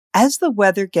As the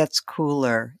weather gets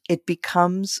cooler, it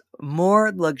becomes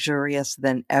more luxurious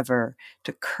than ever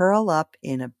to curl up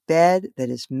in a bed that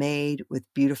is made with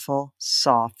beautiful,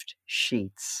 soft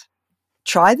sheets.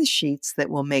 Try the sheets that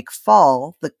will make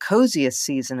fall the coziest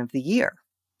season of the year.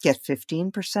 Get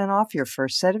 15% off your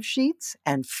first set of sheets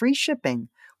and free shipping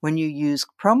when you use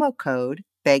promo code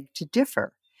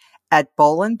BEGTODIFFER at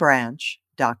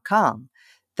bollandbranch.com.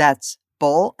 That's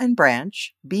Boll and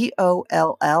Branch,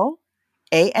 BOLLAND,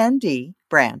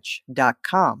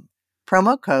 branch.com.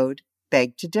 Promo code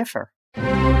BEGTODIFFER.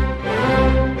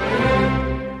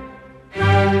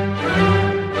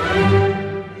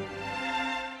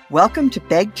 Welcome to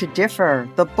Beg to Differ,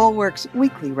 the Bulwark's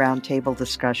weekly roundtable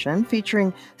discussion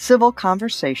featuring civil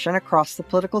conversation across the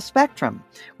political spectrum.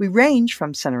 We range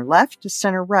from center-left to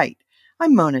center-right.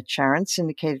 I'm Mona Charen,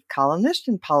 syndicated columnist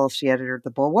and policy editor of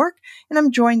The Bulwark, and I'm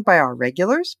joined by our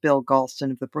regulars, Bill Galston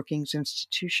of the Brookings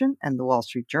Institution and the Wall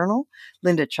Street Journal,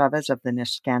 Linda Chavez of the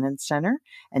Niskanen Center,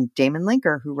 and Damon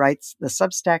Linker, who writes the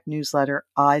Substack newsletter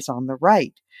Eyes on the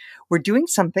Right. We're doing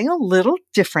something a little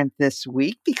different this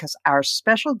week because our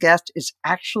special guest is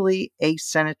actually a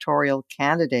senatorial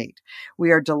candidate.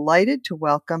 We are delighted to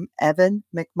welcome Evan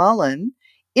McMullin,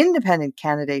 independent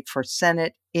candidate for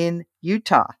Senate in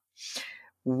Utah.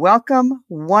 Welcome,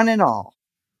 one and all.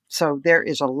 So there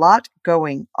is a lot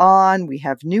going on. We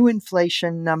have new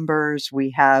inflation numbers. We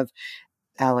have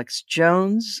Alex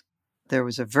Jones. There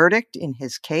was a verdict in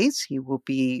his case. He will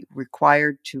be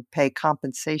required to pay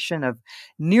compensation of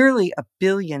nearly $1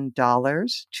 billion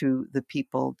to the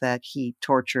people that he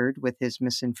tortured with his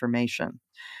misinformation.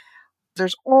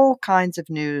 There's all kinds of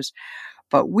news,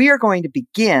 but we are going to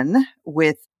begin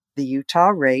with the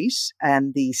Utah race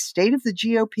and the state of the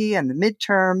GOP and the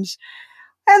midterms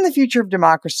and the future of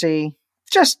democracy,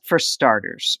 just for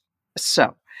starters.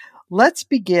 So let's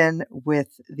begin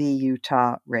with the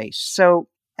Utah race. So,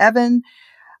 Evan,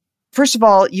 first of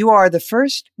all, you are the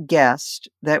first guest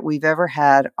that we've ever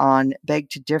had on Beg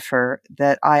to Differ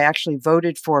that I actually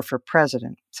voted for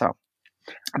president. So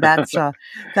that's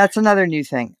another new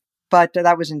thing. But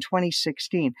that was in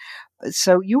 2016.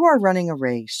 So you are running a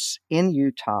race in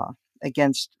Utah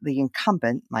against the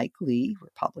incumbent, Mike Lee,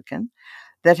 Republican,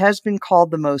 that has been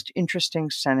called the most interesting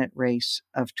Senate race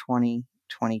of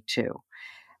 2022.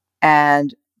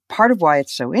 And part of why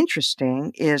it's so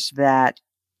interesting is that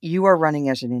you are running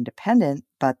as an independent,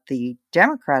 but the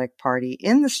Democratic Party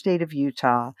in the state of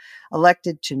Utah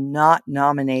elected to not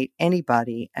nominate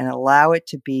anybody and allow it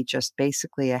to be just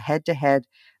basically a head-to-head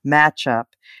matchup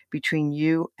between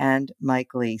you and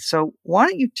Mike Lee. So why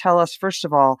don't you tell us, first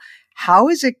of all, how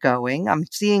is it going? I'm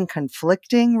seeing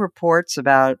conflicting reports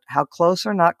about how close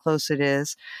or not close it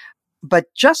is.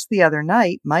 But just the other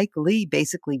night, Mike Lee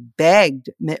basically begged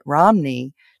Mitt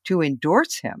Romney to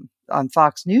endorse him on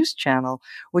Fox News Channel,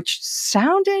 which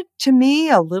sounded to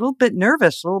me a little bit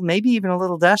nervous, maybe even a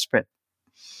little desperate.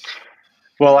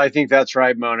 Well, I think that's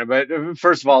right, Mona. But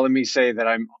first of all, let me say that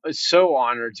I'm so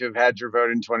honored to have had your vote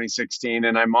in 2016,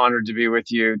 and I'm honored to be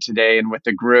with you today and with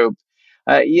the group.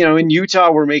 In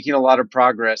Utah, we're making a lot of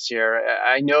progress here.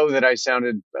 I know that I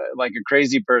sounded like a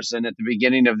crazy person at the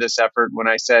beginning of this effort when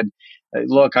I said,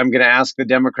 look, I'm going to ask the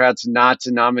Democrats not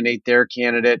to nominate their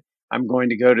candidate. I'm going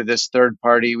to go to this third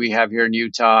party we have here in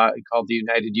Utah called the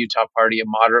United Utah Party, a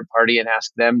moderate party, and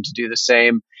ask them to do the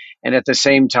same. And at the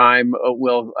same time,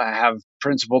 we'll have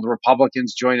principled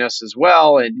Republicans join us as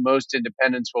well, and most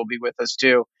independents will be with us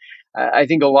too. I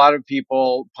think a lot of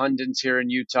people, pundits here in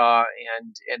Utah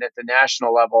and at the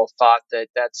national level, thought that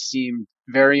seemed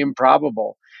very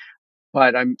improbable.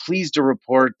 But I'm pleased to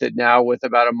report that now, with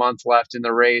about a month left in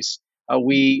the race,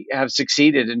 we have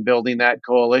succeeded in building that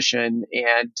coalition,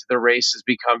 and the race has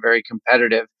become very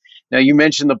competitive. Now, you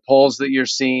mentioned the polls that you're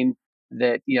seeing,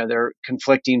 that they're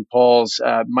conflicting polls.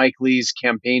 Mike Lee's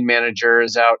campaign manager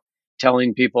is out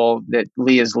telling people that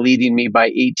Lee is leading me by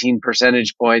 18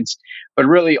 percentage points. But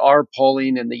really, our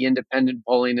polling and the independent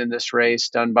polling in this race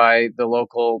done by the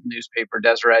local newspaper,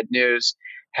 Deseret News,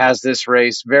 has this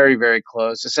race very, very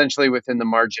close, essentially within the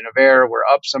margin of error. We're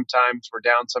up sometimes, we're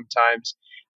down sometimes.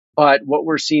 But what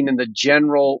we're seeing in the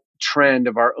general trend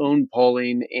of our own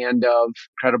polling and of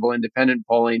credible independent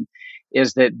polling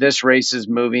is that this race is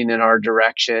moving in our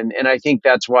direction. And I think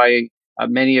that's why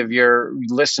many of your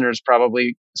listeners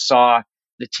probably saw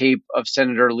the tape of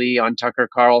Senator Lee on Tucker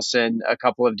Carlson a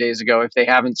couple of days ago. If they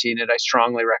haven't seen it, I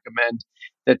strongly recommend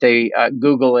that they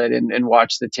Google it and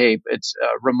watch the tape. It's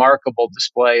a remarkable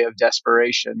display of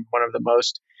desperation, one of the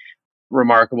most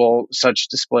remarkable such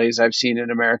displays I've seen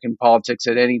in American politics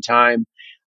at any time.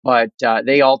 But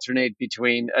they alternate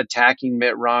between attacking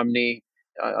Mitt Romney,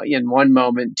 in one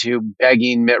moment to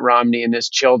begging Mitt Romney and his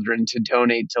children to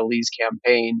donate to Lee's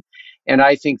campaign. And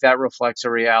I think that reflects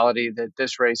a reality that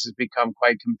this race has become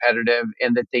quite competitive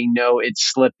and that they know it's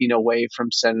slipping away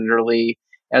from Senator Lee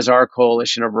as our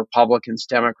coalition of Republicans,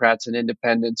 Democrats, and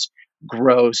independents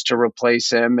grows to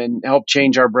replace him and help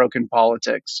change our broken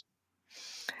politics.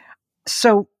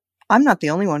 So I'm not the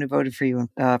only one who voted for you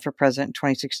for president in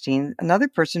 2016. Another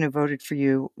person who voted for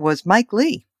you was Mike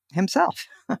Lee himself.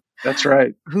 That's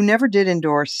right. Who never did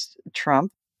endorse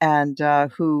Trump and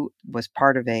who was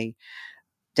part of a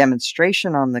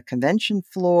demonstration on the convention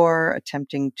floor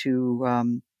attempting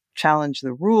to challenge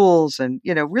the rules and,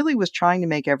 really was trying to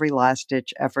make every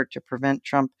last-ditch effort to prevent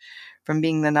Trump from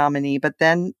being the nominee. But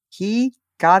then he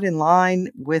got in line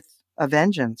with a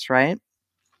vengeance, right?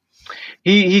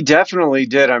 He definitely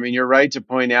did. I mean, you're right to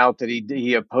point out that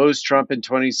he opposed Trump in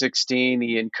 2016.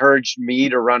 He encouraged me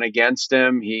to run against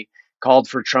him. He called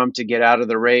for Trump to get out of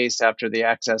the race after the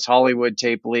Access Hollywood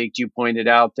tape leaked. You pointed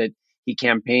out that he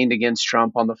campaigned against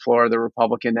Trump on the floor of the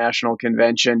Republican National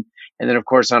Convention. And then, of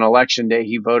course, on election day,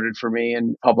 he voted for me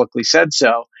and publicly said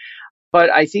so. But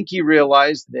I think he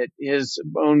realized that his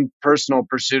own personal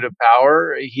pursuit of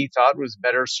power, he thought was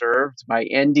better served by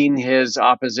ending his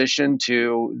opposition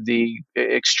to the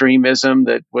extremism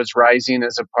that was rising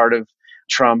as a part of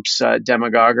Trump's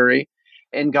demagoguery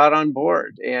and got on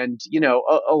board. And,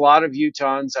 a lot of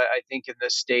Utahns, I think, in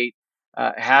this state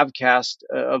have cast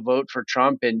a vote for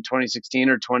Trump in 2016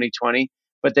 or 2020,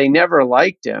 but they never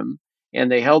liked him.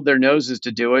 And they held their noses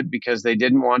to do it because they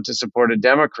didn't want to support a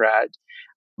Democrat.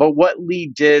 But what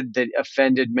Lee did that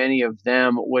offended many of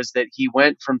them was that he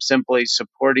went from simply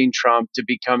supporting Trump to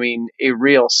becoming a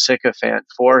real sycophant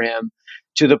for him,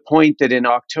 to the point that in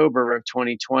October of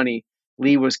 2020,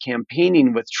 Lee was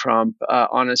campaigning with Trump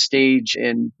on a stage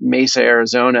in Mesa,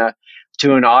 Arizona,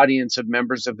 to an audience of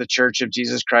members of the Church of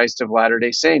Jesus Christ of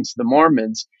Latter-day Saints, the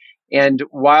Mormons. And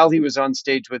while he was on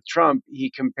stage with Trump, he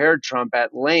compared Trump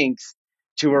at length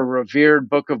to a revered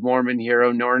Book of Mormon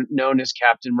hero known as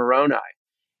Captain Moroni.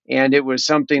 And it was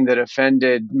something that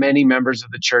offended many members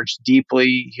of the church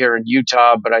deeply here in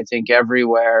Utah, but I think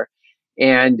everywhere.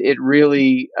 And it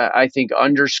really, I think,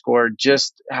 underscored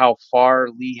just how far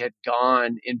Lee had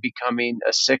gone in becoming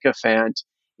a sycophant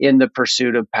in the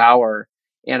pursuit of power.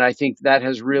 And I think that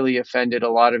has really offended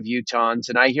a lot of Utahns.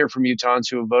 And I hear from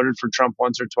Utahns who have voted for Trump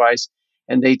once or twice,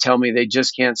 and they tell me they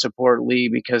just can't support Lee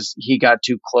because he got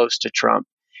too close to Trump.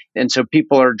 And so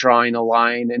people are drawing a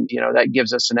line, and that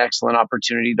gives us an excellent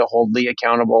opportunity to hold Lee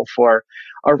accountable for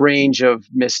a range of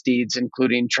misdeeds,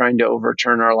 including trying to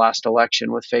overturn our last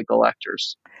election with fake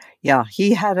electors. Yeah,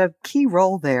 he had a key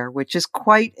role there, which is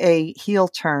quite a heel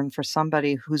turn for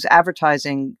somebody whose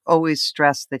advertising always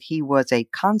stressed that he was a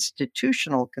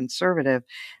constitutional conservative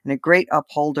and a great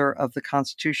upholder of the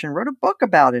Constitution. Wrote a book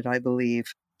about it, I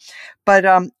believe. But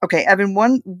okay, Evan,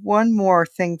 one more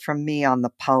thing from me on the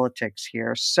politics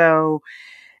here. So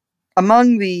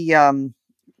among the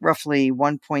roughly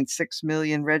 1.6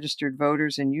 million registered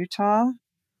voters in Utah,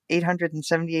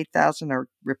 878,000 are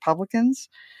Republicans,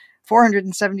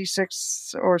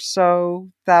 476 or so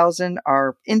thousand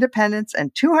are independents,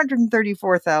 and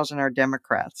 234,000 are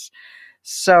Democrats.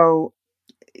 So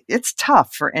it's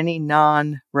tough for any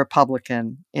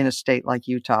non-Republican in a state like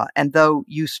Utah. And though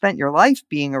you spent your life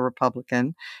being a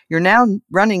Republican, you're now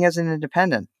running as an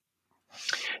independent.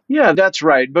 Yeah, that's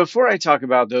right. Before I talk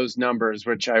about those numbers,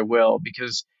 which I will,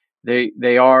 because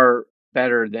they are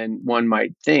better than one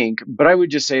might think, but I would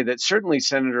just say that certainly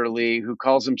Senator Lee, who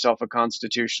calls himself a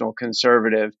constitutional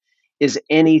conservative, is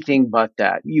anything but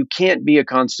that. You can't be a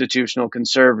constitutional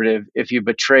conservative if you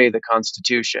betray the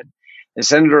Constitution. And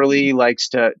Senator Lee likes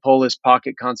to pull his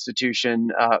pocket Constitution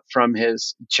from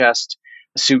his chest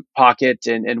suit pocket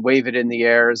and wave it in the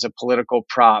air as a political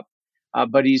prop.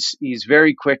 But he's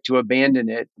very quick to abandon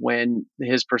it when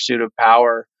his pursuit of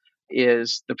power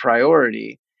is the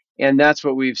priority. And that's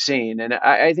what we've seen. And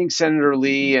I think Senator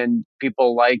Lee and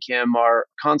people like him are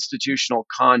constitutional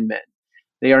con men.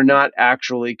 They are not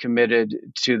actually committed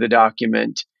to the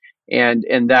document. And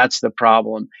that's the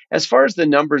problem. As far as the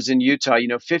numbers in Utah,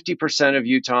 50% of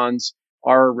Utahns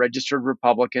are registered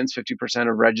Republicans, 50%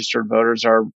 of registered voters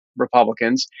are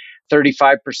Republicans,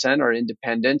 35% are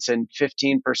independents, and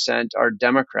 15% are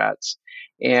Democrats.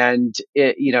 And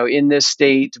in this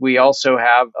state, we also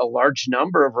have a large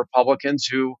number of Republicans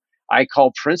who I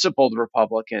call principled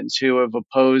Republicans, who have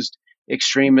opposed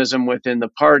extremism within the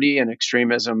party and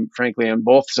extremism, frankly, on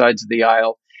both sides of the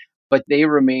aisle. But they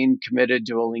remain committed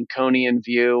to a Lincolnian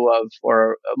view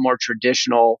or a more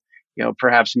traditional,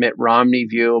 perhaps Mitt Romney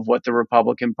view of what the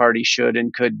Republican Party should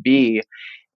and could be.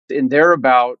 And they're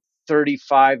about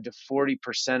 35 to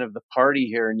 40% of the party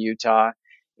here in Utah.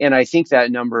 And I think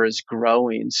that number is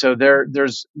growing. So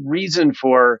there's reason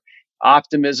for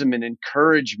optimism and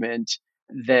encouragement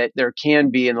that there can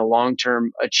be in the long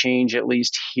term a change, at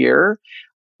least here.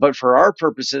 But for our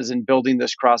purposes in building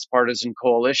this cross-partisan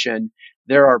coalition,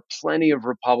 there are plenty of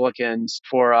Republicans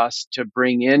for us to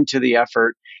bring into the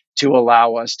effort to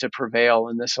allow us to prevail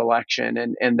in this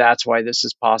election. And that's why this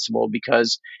is possible,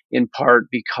 because in part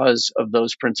because of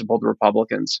those principled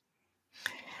Republicans.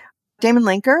 Damon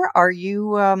Linker, are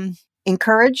you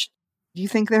encouraged? Do you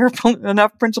think there are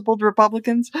enough principled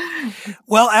Republicans?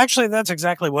 Well, actually, that's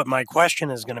exactly what my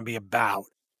question is going to be about.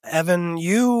 Evan,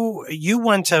 you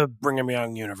went to Brigham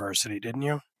Young University, didn't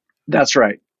you? That's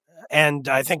right. And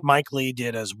I think Mike Lee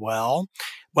did as well.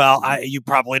 Well, you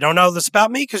probably don't know this about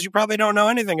me because you probably don't know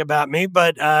anything about me,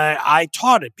 but I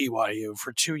taught at BYU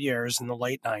for 2 years in the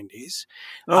late 90s.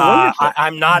 Oh,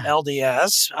 I'm not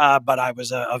LDS, but I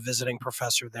was a visiting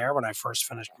professor there when I first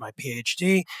finished my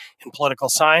PhD in political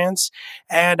science.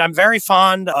 And I'm very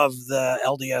fond of the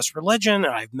LDS religion.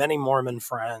 I have many Mormon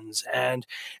friends. And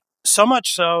so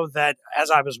much so that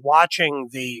as I was watching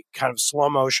the kind of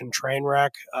slow motion train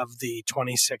wreck of the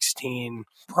 2016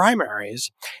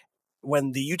 primaries,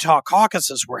 when the Utah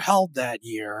caucuses were held that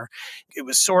year, it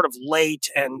was sort of late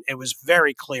and it was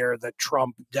very clear that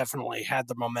Trump definitely had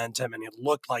the momentum and it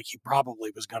looked like he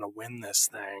probably was going to win this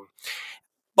thing.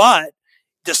 But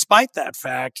despite that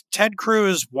fact, Ted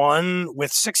Cruz won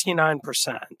with 69%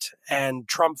 and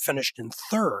Trump finished in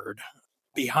third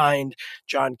behind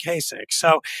John Kasich.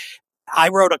 So I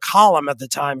wrote a column at the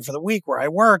time for the week where I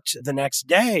worked the next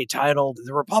day titled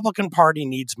 "The Republican Party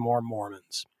Needs More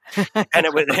Mormons." And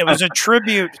it was a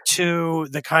tribute to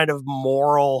the kind of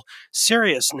moral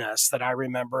seriousness that I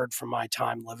remembered from my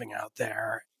time living out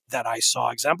there that I saw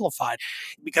exemplified.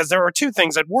 Because there were two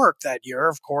things at work that year.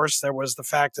 Of course, there was the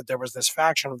fact that there was this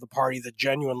faction of the party that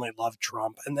genuinely loved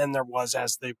Trump. And then there was,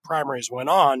 as the primaries went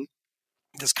on,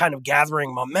 this kind of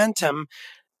gathering momentum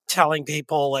telling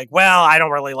people like, well, I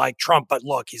don't really like Trump, but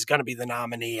look, he's going to be the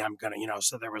nominee. I'm going to,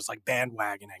 so there was like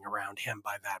bandwagoning around him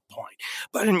by that point.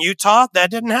 But in Utah,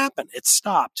 that didn't happen. It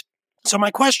stopped. So my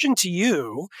question to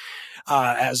you,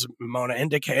 as Mona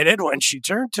indicated when she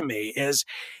turned to me, is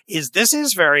this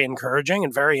is very encouraging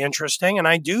and very interesting. And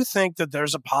I do think that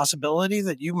there's a possibility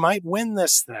that you might win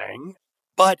this thing.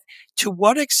 But to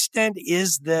what extent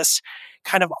is this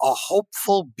kind of a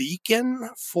hopeful beacon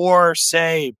for,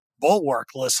 say,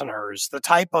 Bulwark listeners, the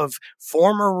type of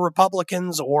former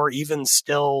Republicans or even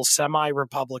still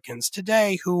semi-Republicans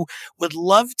today who would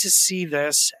love to see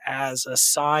this as a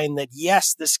sign that,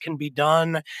 yes, this can be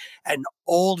done. An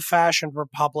old-fashioned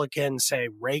Republican, say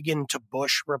Reagan to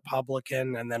Bush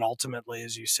Republican, and then ultimately,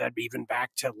 as you said, even back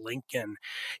to Lincoln,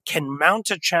 can mount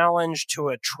a challenge to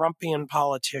a Trumpian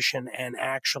politician and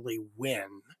actually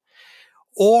win?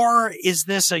 Or is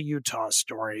this a Utah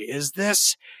story? Is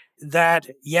this that,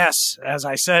 yes, as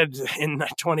I said in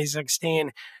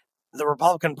 2016, the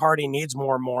Republican Party needs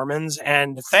more Mormons,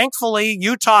 and thankfully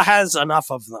Utah has enough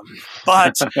of them.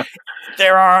 But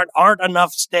there aren't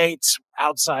enough states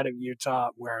outside of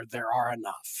Utah where there are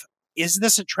enough. Is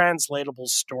this a translatable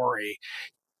story?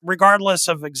 Regardless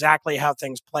of exactly how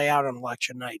things play out on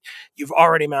election night, you've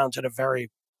already mounted a very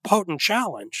potent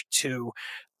challenge to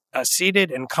a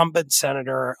seated incumbent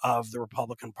senator of the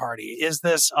Republican Party. Is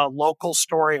this a local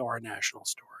story or a national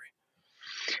story?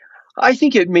 I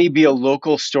think it may be a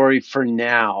local story for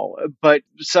now, but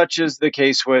such is the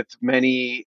case with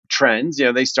many trends.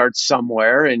 They start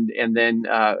somewhere and then,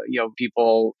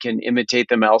 people can imitate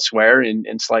them elsewhere in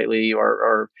slightly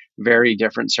or very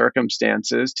different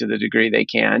circumstances to the degree they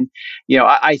can.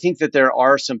 I think that there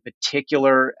are some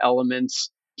particular elements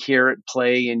here at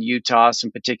play in Utah, some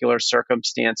particular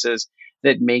circumstances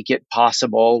that make it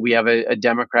possible. We have a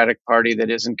Democratic Party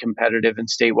that isn't competitive in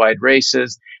statewide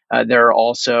races. There are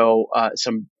also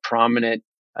some prominent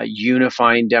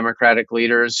unifying Democratic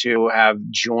leaders who have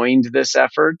joined this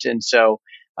effort. And so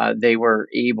they were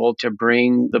able to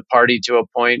bring the party to a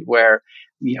point where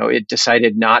it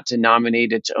decided not to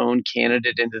nominate its own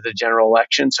candidate into the general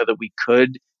election so that we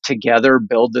could together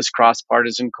build this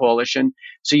cross-partisan coalition.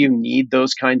 So you need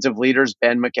those kinds of leaders.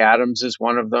 Ben McAdams is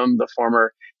one of them, the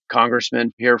former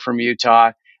congressman here from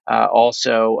Utah.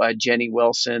 Also, Jenny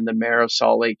Wilson, the mayor of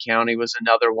Salt Lake County, was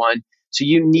another one. So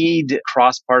you need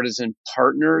cross-partisan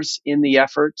partners in the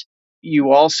effort.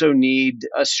 You also need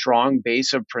a strong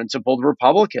base of principled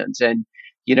Republicans. And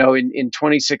in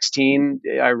 2016,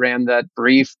 I ran that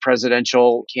brief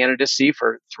presidential candidacy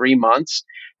for 3 months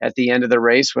at the end of the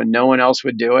race when no one else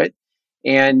would do it.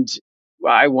 And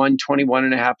I won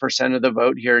 21.5% of the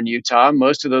vote here in Utah.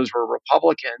 Most of those were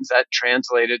Republicans. That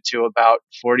translated to about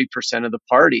 40% of the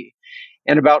party.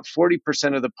 And about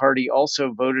 40% of the party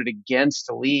also voted against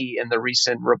Lee in the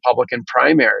recent Republican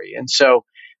primary. And so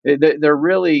there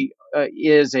really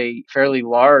is a fairly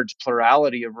large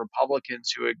plurality of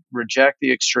Republicans who would reject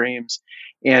the extremes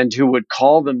and who would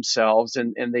call themselves,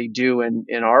 and they do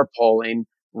in our polling,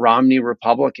 Romney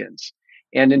Republicans.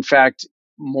 And in fact,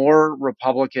 more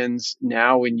Republicans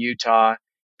now in Utah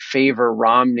favor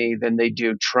Romney than they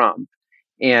do Trump.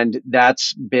 And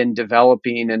that's been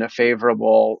developing in a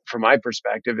favorable, from my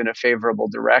perspective, in a favorable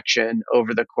direction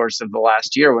over the course of the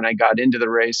last year. When I got into the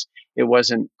race, it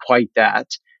wasn't quite that,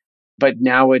 but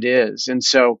now it is. And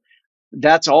so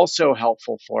that's also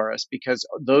helpful for us because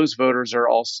those voters are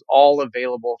also all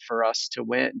available for us to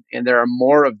win. And there are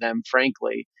more of them,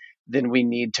 frankly, than we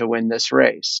need to win this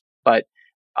race. But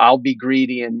I'll be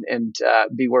greedy and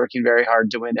be working very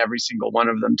hard to win every single one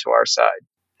of them to our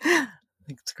side.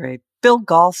 That's great. Bill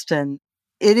Galston,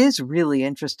 it is really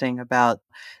interesting about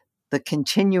the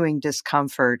continuing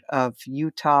discomfort of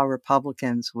Utah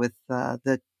Republicans with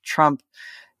the Trump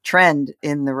trend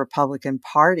in the Republican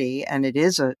Party, and it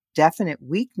is a definite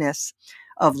weakness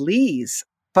of Lee's.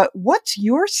 But what's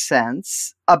your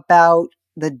sense about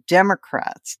the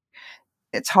Democrats?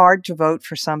 It's hard to vote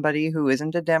for somebody who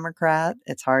isn't a Democrat.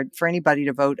 It's hard for anybody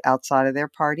to vote outside of their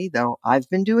party, though I've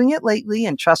been doing it lately,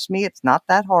 and trust me, it's not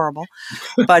that horrible.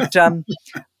 But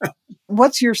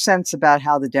what's your sense about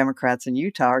how the Democrats in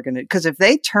Utah are going to, because if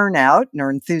they turn out and are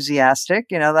enthusiastic,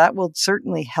 that will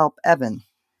certainly help Evan.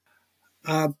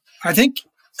 I think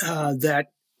that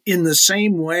in the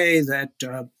same way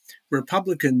that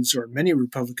Republicans, or many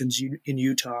Republicans in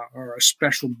Utah, are a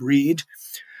special breed,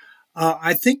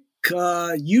 I think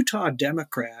Utah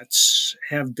Democrats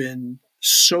have been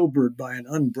sobered by an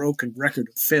unbroken record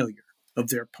of failure of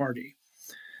their party.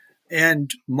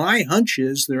 And my hunch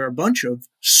is there are a bunch of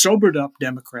sobered up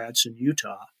Democrats in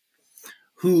Utah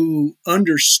who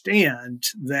understand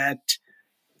that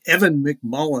Evan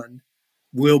McMullin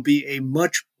will be a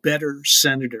much better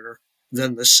senator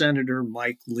than the Senator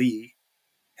Mike Lee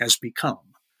has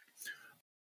become.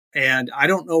 And I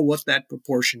don't know what that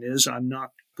proportion is. I'm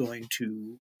not going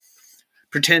to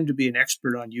pretend to be an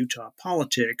expert on Utah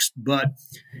politics, but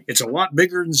it's a lot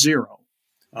bigger than zero.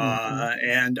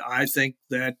 And I think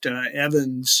that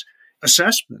Evan's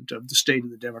assessment of the state of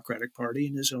the Democratic Party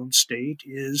in his own state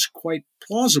is quite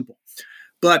plausible.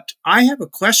 But I have a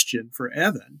question for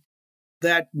Evan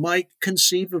that might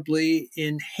conceivably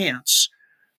enhance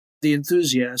the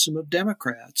enthusiasm of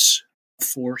Democrats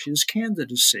for his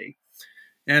candidacy.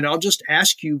 And I'll just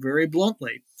ask you very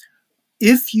bluntly,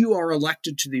 if you are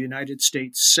elected to the United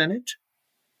States Senate,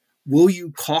 will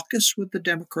you caucus with the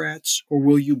Democrats, or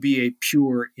will you be a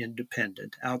pure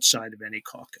independent outside of any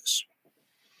caucus?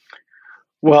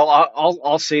 Well,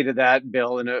 I'll say to that,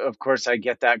 Bill, and of course I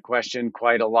get that question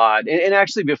quite a lot. And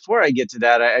actually, before I get to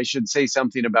that, I should say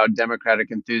something about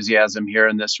Democratic enthusiasm here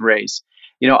in this race.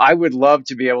 I would love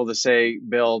to be able to say,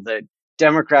 Bill, that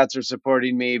Democrats are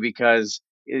supporting me because,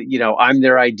 I'm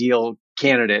their ideal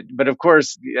candidate. But of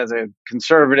course, as a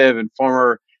conservative and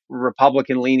former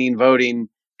Republican-leaning voting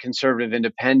conservative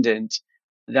independent,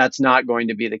 that's not going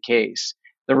to be the case.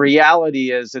 The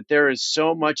reality is that there is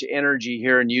so much energy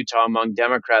here in Utah among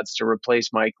Democrats to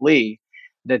replace Mike Lee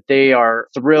that they are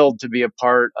thrilled to be a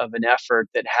part of an effort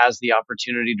that has the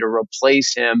opportunity to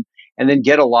replace him and then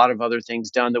get a lot of other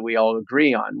things done that we all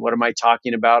agree on. What am I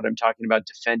talking about? I'm talking about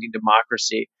defending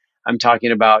democracy. I'm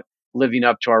talking about living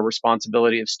up to our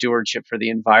responsibility of stewardship for the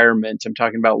environment. I'm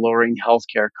talking about lowering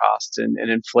healthcare costs and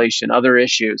inflation, other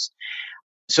issues.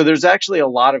 So there's actually a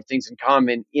lot of things in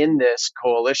common in this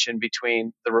coalition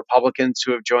between the Republicans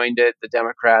who have joined it, the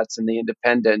Democrats, and the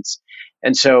independents.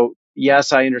 And so,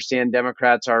 yes, I understand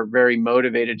Democrats are very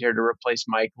motivated here to replace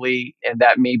Mike Lee, and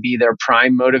that may be their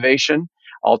prime motivation.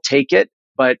 I'll take it.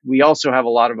 But we also have a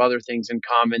lot of other things in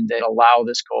common that allow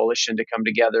this coalition to come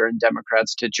together and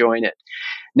Democrats to join it.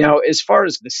 Now, as far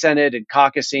as the Senate and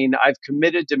caucusing, I've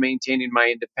committed to maintaining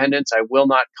my independence. I will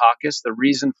not caucus. The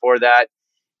reason for that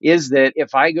is that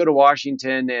if I go to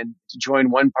Washington and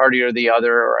join one party or the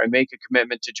other, or I make a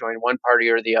commitment to join one party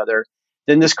or the other,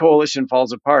 then this coalition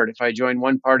falls apart. If I join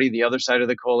one party, the other side of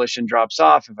the coalition drops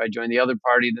off. If I join the other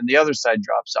party, then the other side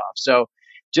drops off. So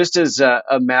just as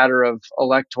a matter of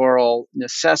electoral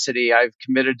necessity, I've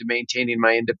committed to maintaining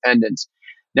my independence.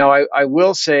 Now, I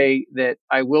will say that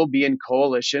I will be in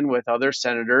coalition with other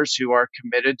senators who are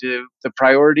committed to the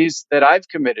priorities that I've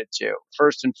committed to,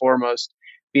 first and foremost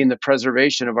being the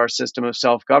preservation of our system of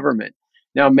self-government.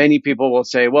 Now, many people will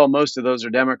say, well, most of those are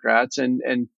Democrats,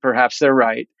 and perhaps they're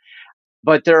right.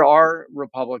 But there are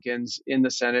Republicans in the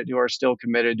Senate who are still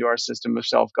committed to our system of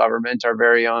self-government. Our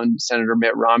very own Senator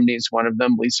Mitt Romney is one of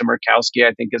them. Lisa Murkowski,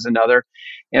 I think, is another.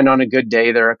 And on a good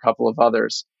day, there are a couple of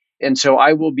others. And so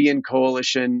I will be in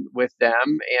coalition with them,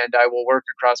 and I will work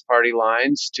across party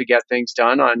lines to get things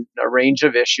done on a range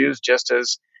of issues, just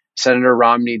as Senator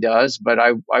Romney does. But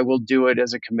I will do it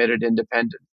as a committed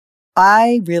independent.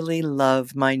 I really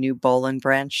love my new Boll and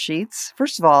Branch sheets.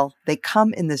 First of all, they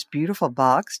come in this beautiful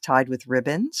box tied with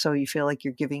ribbon, so you feel like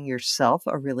you're giving yourself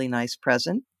a really nice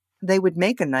present. They would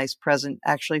make a nice present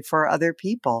actually for other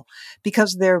people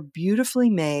because they're beautifully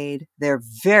made. They're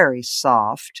very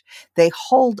soft. They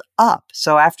hold up.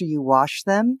 So after you wash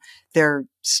them, they're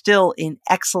still in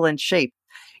excellent shape.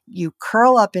 You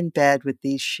curl up in bed with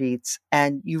these sheets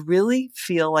and you really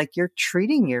feel like you're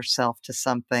treating yourself to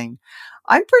something.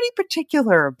 I'm pretty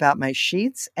particular about my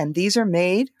sheets, and these are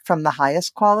made from the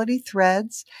highest quality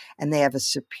threads, and they have a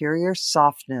superior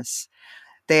softness.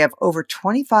 They have over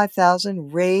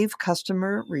 25,000 rave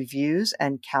customer reviews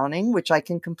and counting, which I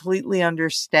can completely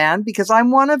understand because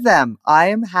I'm one of them. I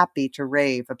am happy to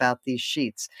rave about these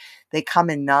sheets. They come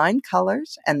in 9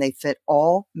 colors and they fit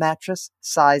all mattress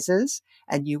sizes,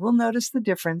 and you will notice the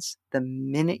difference the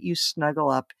minute you snuggle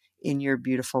up in your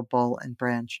beautiful Boll and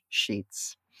Branch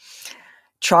sheets.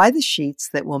 Try the sheets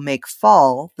that will make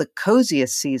fall the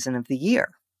coziest season of the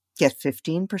year. Get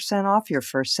 15% off your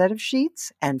first set of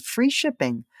sheets and free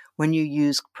shipping when you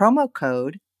use promo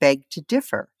code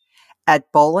BEGTODIFFER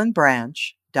at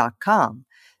bollandbranch.com.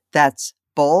 That's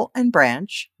Boll and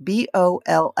Branch,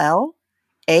 BOLLAND,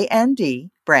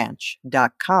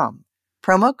 branch.com.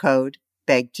 Promo code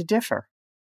BEGTODIFFER.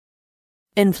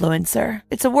 Influencer.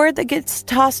 It's a word that gets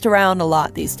tossed around a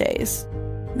lot these days.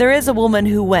 There is a woman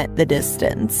who went the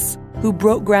distance, who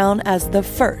broke ground as the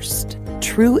first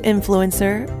true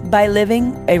influencer by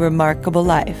living a remarkable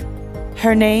life.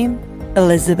 Her name,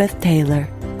 Elizabeth Taylor.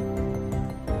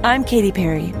 I'm Katy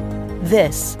Perry.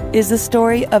 This is the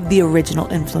story of the original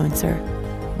influencer.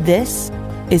 This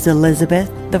is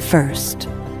Elizabeth the First.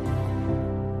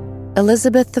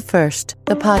 Elizabeth the First,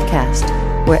 the podcast,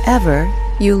 wherever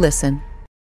you listen.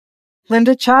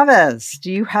 Linda Chavez,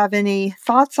 do you have any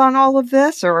thoughts on all of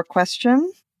this or a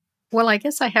question? Well, I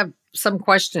guess I have some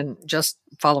question just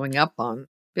following up on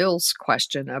Bill's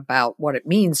question about what it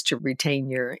means to retain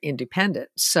your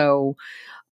independence. So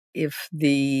if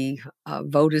the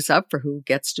vote is up for who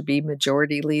gets to be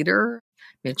majority leader,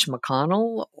 Mitch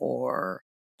McConnell or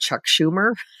Chuck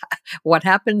Schumer, what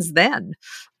happens then?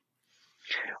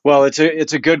 Well, it's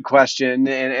a good question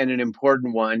and an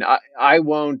important one. I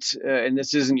won't, and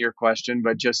this isn't your question,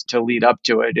 but just to lead up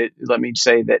to it, let me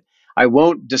say that I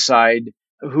won't decide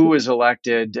who is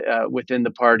elected within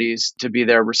the parties to be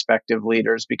their respective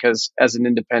leaders, because as an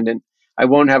independent, I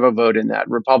won't have a vote in that.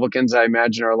 Republicans, I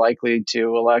imagine, are likely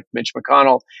to elect Mitch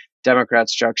McConnell,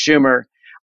 Democrats, Chuck Schumer.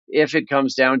 If it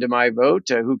comes down to my vote,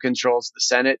 who controls the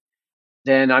Senate,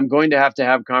 then I'm going to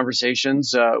have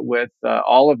conversations with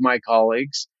all of my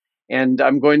colleagues. And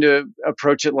I'm going to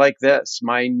approach it like this.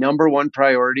 My number one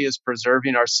priority is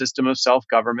preserving our system of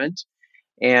self-government.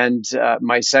 And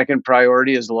my second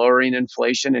priority is lowering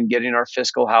inflation and getting our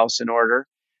fiscal house in order.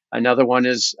 Another one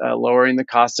is lowering the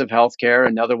cost of healthcare.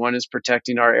 Another one is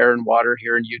protecting our air and water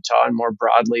here in Utah and more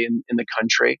broadly in the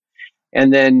country.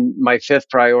 And then my fifth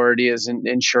priority is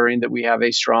ensuring that we have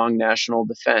a strong national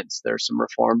defense. There are some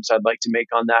reforms I'd like to make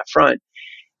on that front.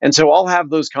 And so I'll have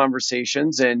those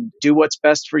conversations and do what's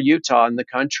best for Utah and the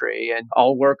country. And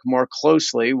I'll work more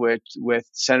closely with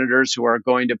senators who are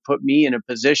going to put me in a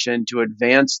position to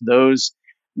advance those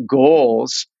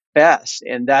goals best.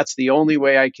 And that's the only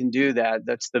way I can do that.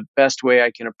 That's the best way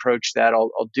I can approach that.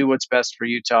 I'll do what's best for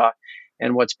Utah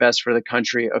and what's best for the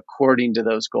country according to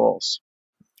those goals.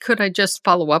 Could I just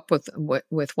follow up with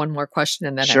one more question,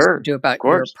 and that has Sure, to do about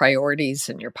your priorities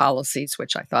and your policies,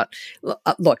 which I thought,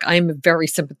 look, I'm very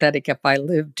sympathetic. If I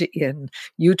lived in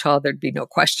Utah, there'd be no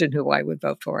question who I would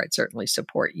vote for. I'd certainly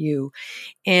support you.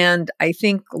 And I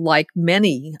think, like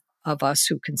many of us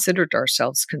who considered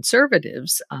ourselves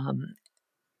conservatives,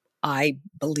 I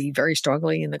believe very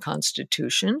strongly in the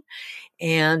Constitution.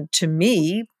 And to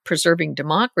me, preserving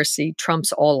democracy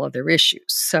trumps all other issues.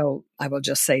 So I will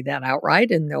just say that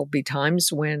outright. And there'll be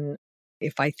times when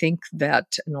If I think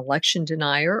that an election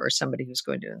denier or somebody who's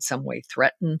going to in some way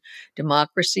threaten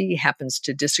democracy happens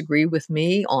to disagree with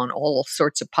me on all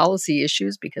sorts of policy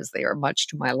issues because they are much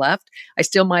to my left, I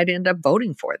still might end up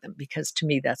voting for them because to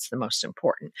me that's the most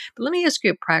important. But let me ask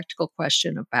you a practical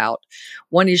question about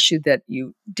one issue that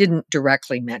you didn't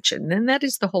directly mention, and that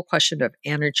is the whole question of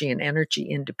energy and energy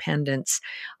independence.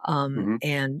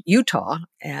 And Utah,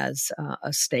 as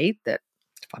a state that,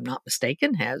 if I'm not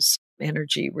mistaken, has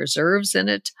energy reserves in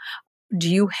it. Do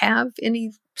you have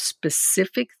any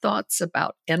specific thoughts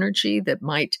about energy that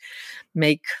might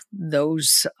make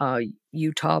those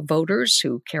Utah voters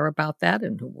who care about that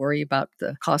and who worry about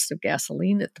the cost of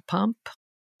gasoline at the pump,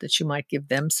 that you might give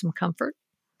them some comfort?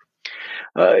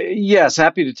 Yes,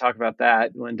 happy to talk about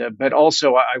that, Linda. But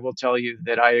also, I will tell you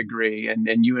that I agree, and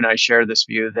you and I share this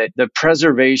view that the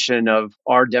preservation of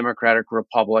our democratic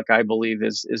republic, I believe,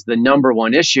 is the number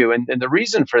one issue. And the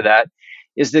reason for that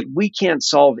is that we can't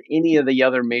solve any of the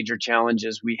other major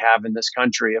challenges we have in this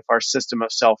country if our system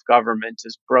of self-government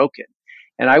is broken.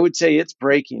 And I would say it's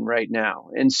breaking right now.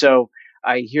 And so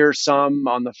I hear some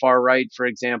on the far right, for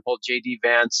example, J.D.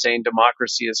 Vance saying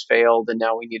democracy has failed and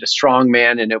now we need a strong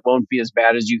man and it won't be as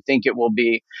bad as you think it will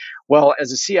be. Well,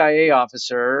 as a CIA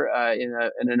officer in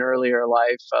an earlier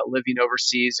life, living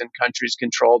overseas in countries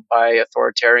controlled by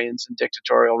authoritarians and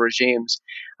dictatorial regimes,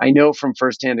 I know from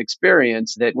firsthand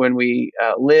experience that when we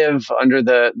live under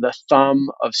the thumb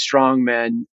of strong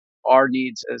men, our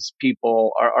needs as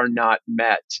people are not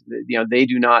met. They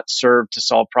do not serve to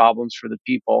solve problems for the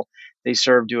people. They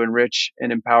serve to enrich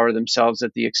and empower themselves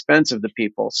at the expense of the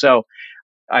people. So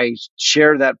I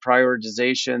share that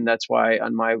prioritization. That's why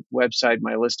on my website,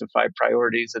 my list of 5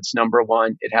 priorities, it's number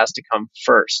one. It has to come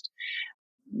first.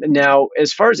 Now,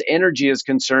 as far as energy is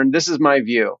concerned, this is my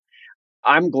view.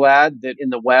 I'm glad that in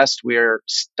the West, we're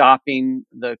stopping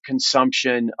the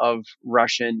consumption of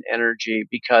Russian energy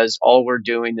because all we're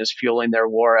doing is fueling their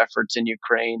war efforts in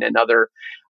Ukraine and other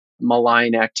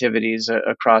malign activities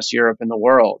across Europe and the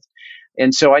world.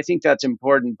 And so I think that's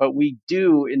important. But we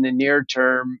do, in the near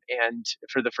term and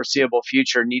for the foreseeable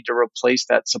future, need to replace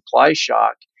that supply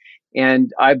shock. And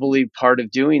I believe part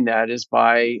of doing that is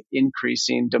by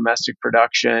increasing domestic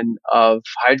production of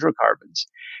hydrocarbons.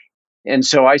 And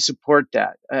so I support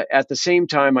that. At the same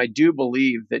time, I do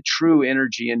believe that true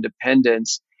energy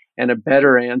independence and a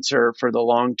better answer for the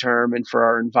long term and for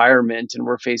our environment, and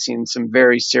we're facing some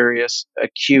very serious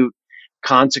acute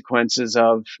consequences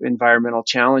of environmental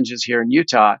challenges here in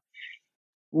Utah,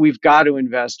 we've got to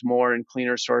invest more in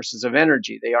cleaner sources of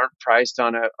energy. They aren't priced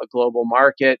on a global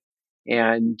market,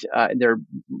 and they're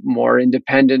more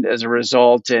independent as a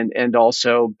result, and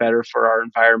also better for our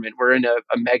environment. We're in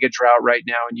a mega drought right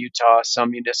now in Utah. Some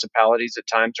municipalities at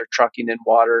times are trucking in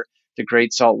water. The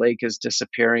Great Salt Lake is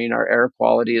disappearing. Our air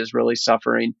quality is really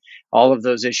suffering. All of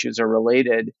those issues are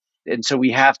related. And so we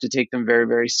have to take them very,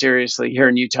 very seriously here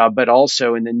in Utah, but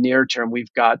also in the near term,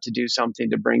 we've got to do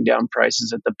something to bring down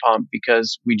prices at the pump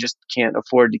because we just can't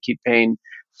afford to keep paying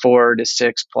 $4 to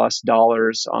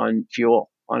 $6+ on fuel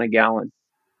on a gallon.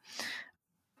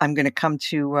 I'm going to come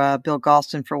to Bill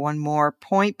Galston for one more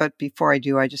point, but before I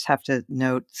do, I just have to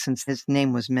note, since his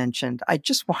name was mentioned, I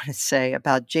just want to say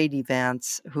about J.D.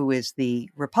 Vance, who is the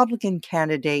Republican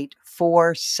candidate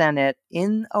for Senate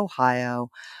in Ohio,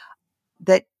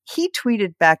 that he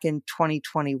tweeted back in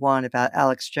 2021 about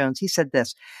Alex Jones. He said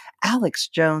this: Alex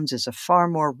Jones is a far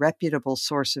more reputable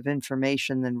source of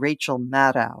information than Rachel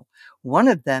Maddow. One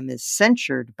of them is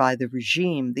censured by the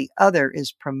regime. The other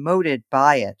is promoted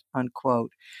by it,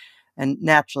 unquote. And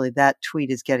naturally, that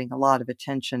tweet is getting a lot of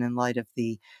attention in light of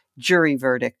the jury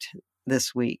verdict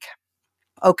this week.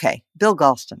 Okay, Bill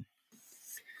Galston.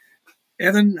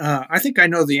 Evan, I think I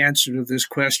know the answer to this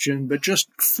question, but just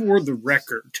for the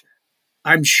record,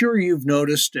 I'm sure you've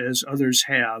noticed, as others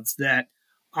have, that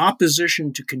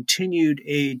opposition to continued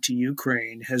aid to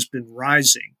Ukraine has been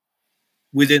rising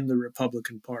within the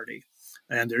Republican Party.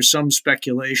 And there's some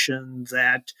speculation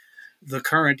that the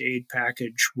current aid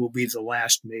package will be the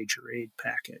last major aid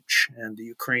package. And the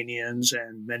Ukrainians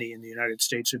and many in the United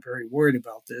States are very worried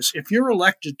about this. If you're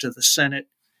elected to the Senate,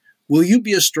 will you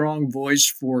be a strong voice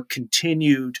for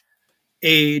continued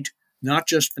aid, not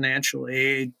just financial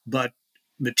aid, but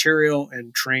material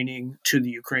and training to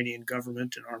the Ukrainian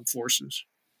government and armed forces?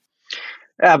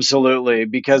 Absolutely,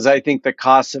 because I think the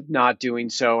costs of not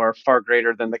doing so are far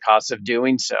greater than the costs of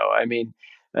doing so. I mean,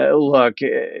 look,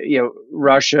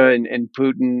 Russia and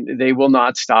Putin, they will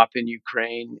not stop in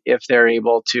Ukraine if they're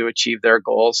able to achieve their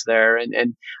goals there.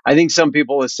 And I think some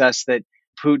people assess that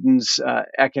Putin's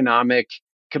economic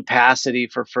capacity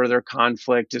for further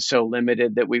conflict is so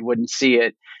limited that we wouldn't see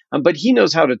it. But he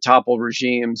knows how to topple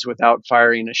regimes without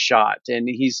firing a shot. And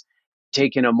he's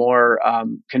taken a more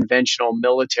conventional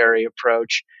military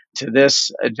approach to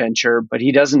this adventure, but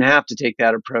he doesn't have to take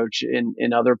that approach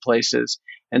in other places.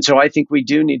 And so I think we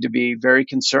do need to be very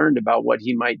concerned about what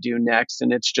he might do next.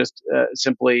 And it's just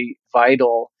simply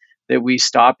vital that we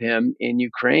stop him in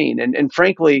Ukraine. And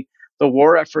frankly, the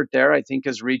war effort there, I think,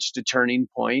 has reached a turning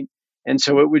point. And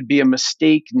so it would be a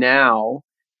mistake now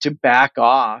to back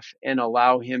off and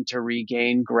allow him to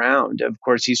regain ground. Of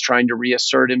course, he's trying to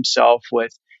reassert himself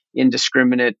with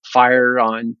indiscriminate fire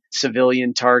on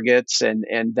civilian targets, and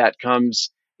that comes,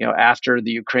 after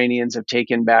the Ukrainians have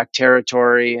taken back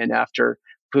territory and after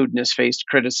Putin has faced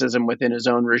criticism within his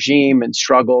own regime and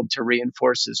struggled to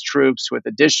reinforce his troops with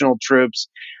additional troops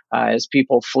as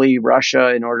people flee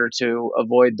Russia in order to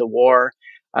avoid the war.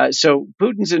 So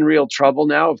Putin's in real trouble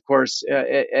now. Of course,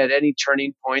 at any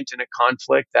turning point in a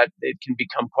conflict, that it can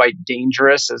become quite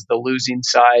dangerous as the losing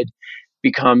side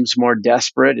becomes more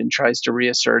desperate and tries to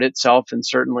reassert itself. And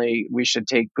certainly we should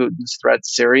take Putin's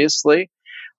threats seriously.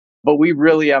 But we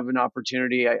really have an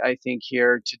opportunity, I think,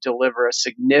 here to deliver a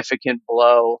significant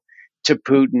blow to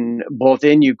Putin, both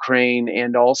in Ukraine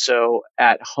and also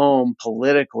at home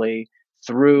politically,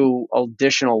 through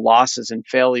additional losses and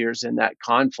failures in that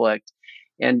conflict.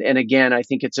 And again, I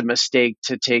think it's a mistake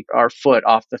to take our foot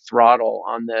off the throttle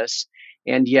on this.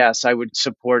 And yes, I would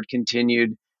support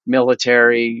continued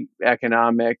military,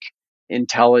 economic,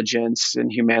 intelligence,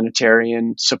 and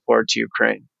humanitarian support to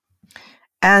Ukraine.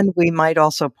 And we might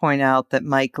also point out that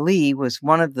Mike Lee was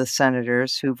one of the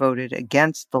senators who voted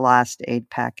against the last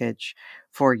aid package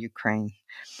for Ukraine.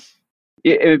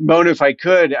 Mona, if I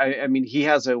could, I mean, he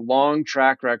has a long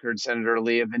track record, Senator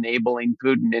Lee, of enabling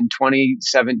Putin. In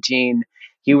 2017,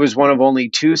 he was one of only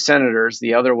two senators,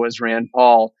 the other was Rand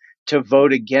Paul, to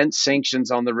vote against sanctions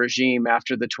on the regime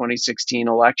after the 2016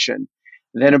 election.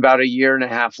 Then about a year and a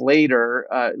half later,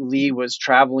 Lee was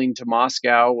traveling to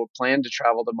Moscow, or planned to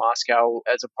travel to Moscow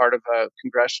as a part of a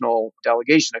congressional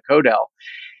delegation, a CODEL.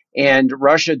 And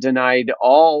Russia denied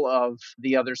all of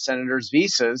the other senators'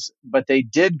 visas, but they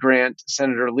did grant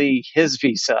Senator Lee his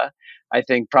visa, I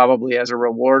think probably as a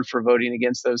reward for voting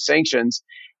against those sanctions.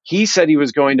 He said he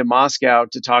was going to Moscow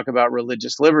to talk about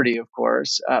religious liberty, of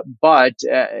course. But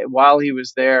while he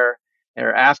was there,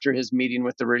 or after his meeting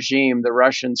with the regime, the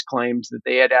Russians claimed that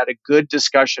they had a good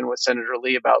discussion with Senator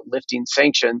Lee about lifting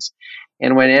sanctions.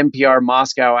 And when NPR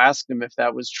Moscow asked him if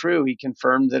that was true, he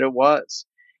confirmed that it was.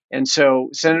 And so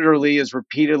Senator Lee has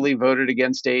repeatedly voted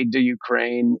against aid to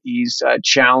Ukraine. He's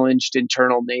challenged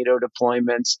internal NATO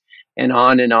deployments and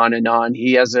on and on and on.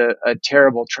 He has a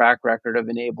terrible track record of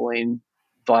enabling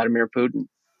Vladimir Putin.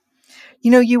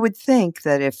 You would think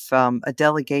that if a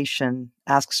delegation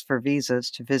asks for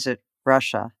visas to visit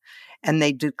Russia and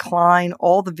they decline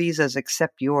all the visas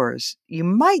except yours, you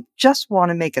might just want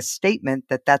to make a statement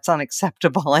that that's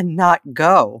unacceptable and not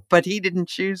go. But he didn't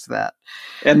choose that.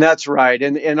 And that's right.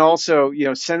 And also,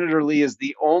 Senator Lee is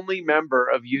the only member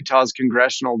of Utah's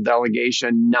congressional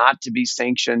delegation not to be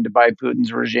sanctioned by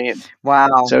Putin's regime. Wow.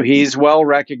 So he's well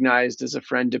recognized as a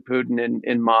friend to Putin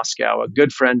in Moscow, a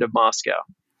good friend of Moscow.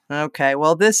 Okay,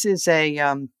 well, this is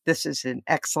an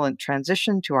excellent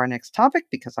transition to our next topic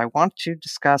because I want to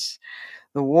discuss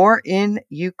the war in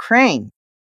Ukraine.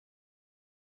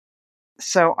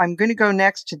 So I'm going to go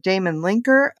next to Damon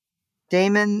Linker.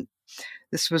 Damon,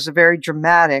 this was a very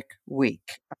dramatic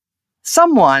week.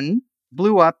 Someone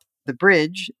blew up the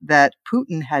bridge that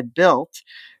Putin had built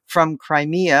from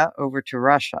Crimea over to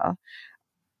Russia.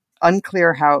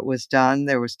 Unclear how it was done.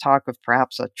 There was talk of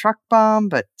perhaps a truck bomb,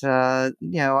 but, I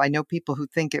know people who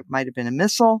think it might have been a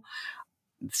missile,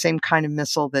 the same kind of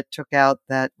missile that took out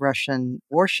that Russian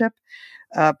warship.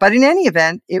 But in any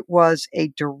event, it was a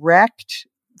direct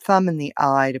thumb in the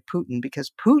eye to Putin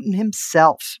because Putin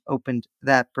himself opened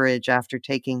that bridge after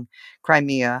taking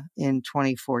Crimea in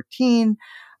 2014.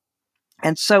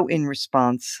 And so in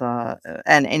response,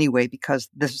 and anyway, because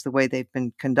this is the way they've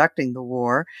been conducting the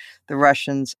war, the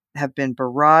Russians have been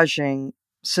barraging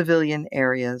civilian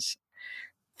areas.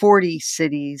 40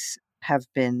 cities have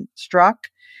been struck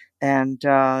and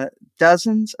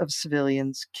dozens of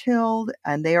civilians killed.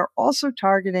 And they are also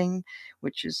targeting,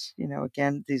 which is,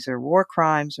 again, these are war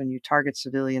crimes when you target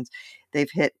civilians.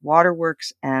 They've hit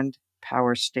waterworks and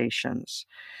power stations.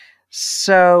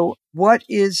 So what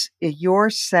is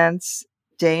your sense,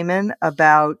 Damon,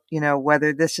 about,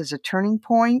 whether this is a turning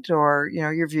point or,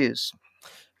 your views?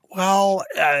 Well,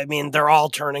 I mean, they're all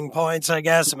turning points, I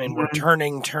guess. I mean, we're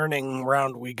Mhm. turning,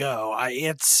 round we go.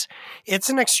 It's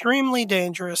an extremely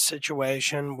dangerous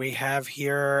situation we have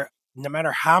here. No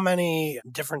matter how many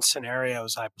different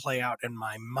scenarios I play out in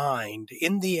my mind,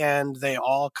 in the end, they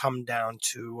all come down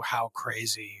to how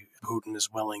crazy Putin is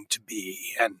willing to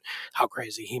be and how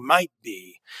crazy he might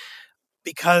be.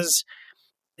 Because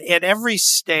at every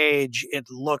stage, it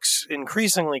looks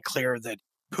increasingly clear that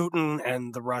Putin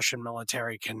and the Russian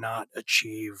military cannot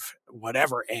achieve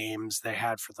whatever aims they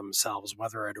had for themselves,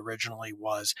 whether it originally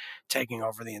was taking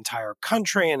over the entire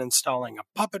country and installing a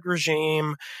puppet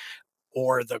regime,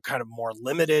 or the kind of more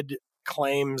limited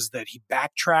claims that he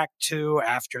backtracked to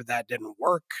after that didn't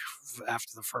work,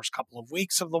 after the first couple of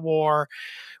weeks of the war,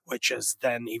 which has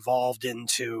then evolved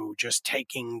into just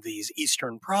taking these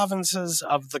eastern provinces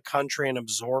of the country and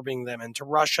absorbing them into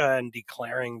Russia and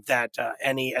declaring that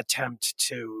any attempt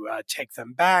to take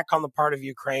them back on the part of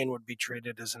Ukraine would be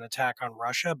treated as an attack on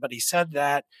Russia. But he said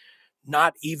that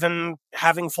not even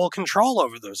having full control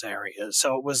over those areas.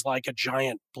 So it was like a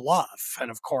giant bluff. And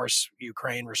of course,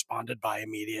 Ukraine responded by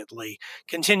immediately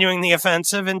continuing the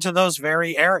offensive into those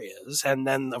very areas. And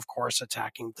then, of course,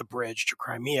 attacking the bridge to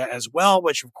Crimea as well,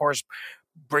 which, of course,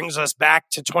 brings us back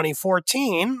to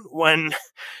 2014 when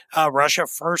Russia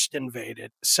first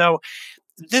invaded. So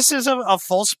this is a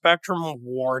full spectrum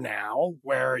war now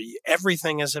where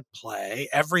everything is at play,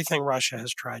 everything Russia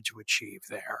has tried to achieve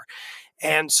there.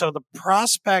 And so the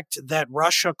prospect that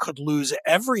Russia could lose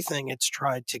everything it's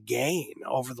tried to gain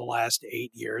over the last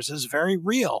 8 years is very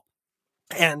real.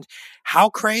 And how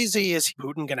crazy is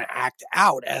Putin going to act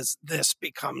out as this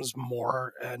becomes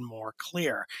more and more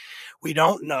clear? We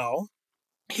don't know.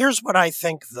 Here's what I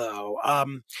think, though.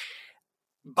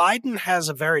 Biden has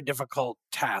a very difficult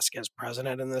task as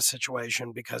president in this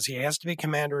situation because he has to be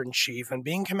commander in chief. And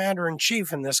being commander in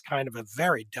chief in this kind of a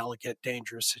very delicate,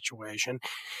 dangerous situation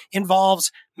involves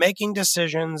making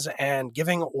decisions and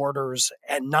giving orders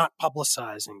and not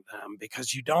publicizing them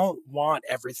because you don't want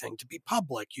everything to be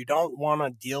public. You don't want to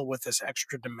deal with this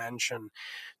extra dimension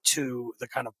to the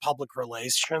kind of public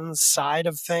relations side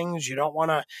of things. You don't want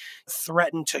to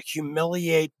threaten to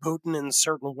humiliate Putin in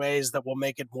certain ways that will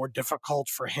make it more difficult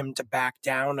for him to back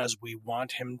down as we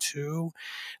want him to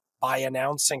by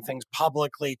announcing things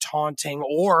publicly, taunting,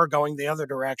 or going the other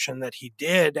direction that he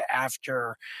did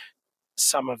after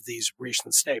some of these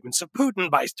recent statements of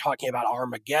Putin by talking about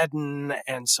Armageddon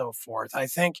and so forth. I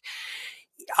think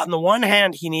on the one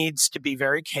hand, he needs to be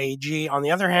very cagey. On the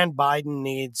other hand, Biden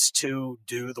needs to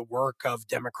do the work of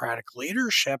democratic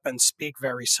leadership and speak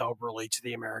very soberly to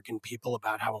the American people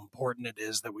about how important it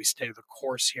is that we stay the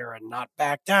course here and not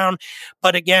back down.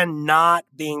 But again, not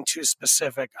being too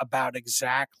specific about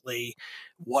exactly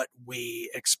what we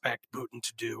expect Putin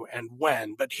to do and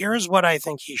when. But here's what I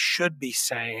think he should be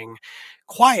saying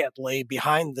quietly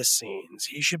behind the scenes.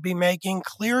 He should be making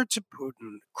clear to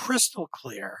Putin, crystal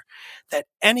clear, that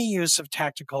any use of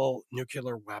tactical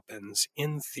nuclear weapons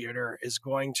in theater is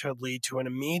going to lead to an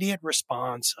immediate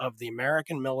response of the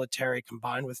American military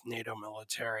combined with NATO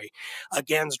military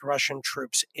against Russian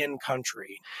troops in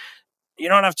country. You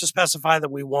don't have to specify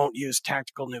that we won't use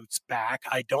tactical nukes back.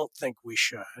 I don't think we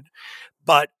should.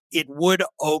 But it would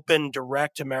open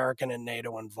direct American and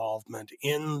NATO involvement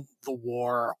in the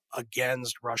war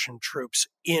against Russian troops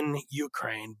in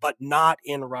Ukraine, but not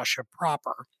in Russia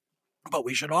proper. But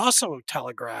we should also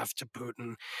telegraph to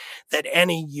Putin that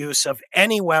any use of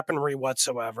any weaponry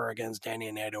whatsoever against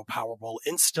any NATO power will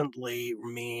instantly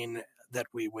mean that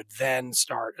we would then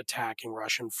start attacking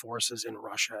Russian forces in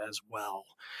Russia as well.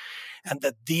 And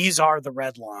that these are the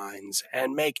red lines,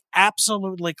 and make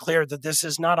absolutely clear that this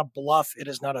is not a bluff, it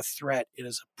is not a threat, it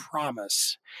is a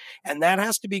promise. And that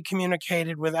has to be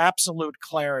communicated with absolute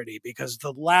clarity, because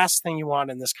the last thing you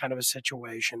want in this kind of a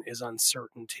situation is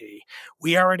uncertainty.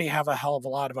 We already have a hell of a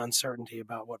lot of uncertainty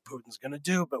about what Putin's going to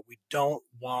do, but we don't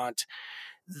want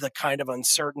the kind of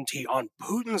uncertainty on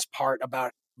Putin's part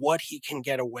about what he can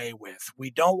get away with. We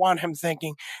don't want him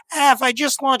thinking, if I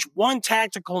just launch one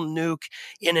tactical nuke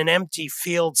in an empty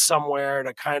field somewhere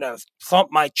to kind of thump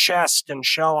my chest and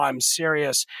show I'm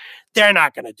serious, they're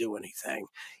not going to do anything.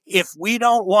 If we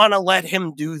don't want to let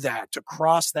him do that, to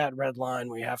cross that red line,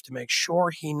 we have to make sure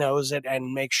he knows it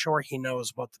and make sure he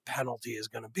knows what the penalty is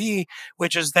going to be,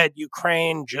 which is that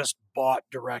Ukraine just bought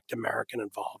direct American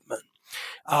involvement.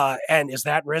 And is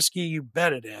that risky? You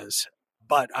bet it is.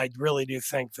 But I really do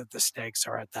think that the stakes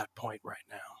are at that point right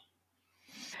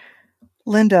now.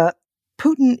 Linda,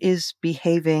 Putin is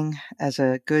behaving as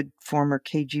a good former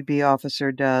KGB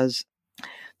officer does,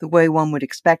 the way one would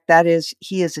expect. That is,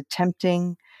 he is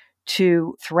attempting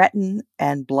to threaten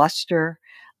and bluster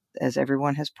As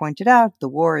everyone has pointed out, the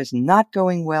war is not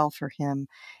going well for him,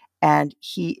 and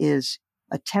he is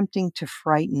attempting to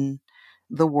frighten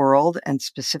the world, and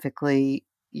specifically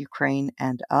Ukraine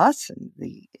and us and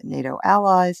the NATO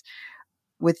allies,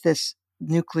 with this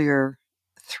nuclear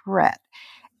threat.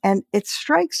 And it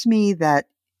strikes me that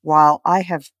while I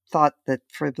have thought that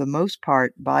for the most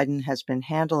part, Biden has been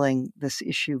handling this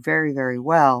issue very, very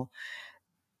well,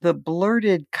 the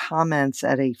blurted comments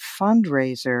at a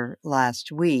fundraiser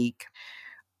last week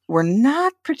were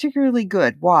not particularly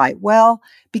good. Why? Well,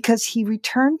 because he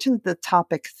returned to the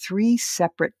topic 3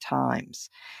 separate times.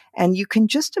 And you can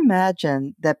just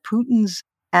imagine that Putin's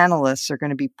analysts are going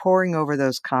to be poring over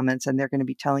those comments, and they're going to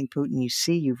be telling Putin, you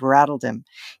see, you've rattled him.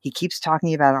 He keeps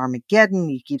talking about Armageddon.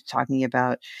 He keeps talking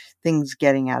about things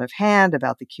getting out of hand,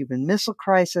 about the Cuban Missile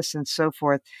Crisis and so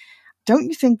forth. Don't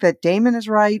you think that Damon is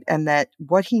right, and that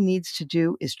what he needs to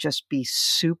do is just be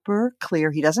super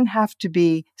clear? He doesn't have to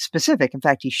be specific. In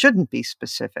fact, he shouldn't be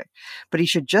specific, but he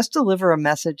should just deliver a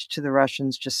message to the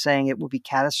Russians just saying it will be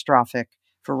catastrophic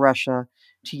for Russia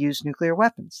to use nuclear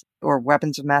weapons or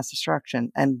weapons of mass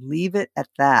destruction, and leave it at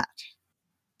that.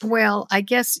 Well, I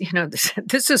guess,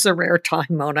 this is a rare time,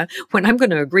 Mona, when I'm going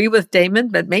to agree with Damon,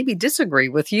 but maybe disagree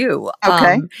with you.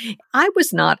 Okay. I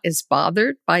was not as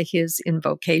bothered by his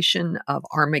invocation of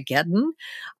Armageddon.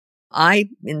 I,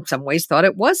 in some ways, thought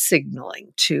it was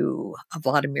signaling to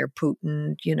Vladimir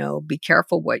Putin, be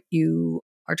careful what you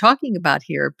are talking about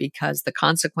here, because the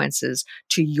consequences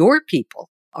to your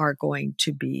people are going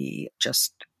to be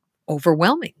just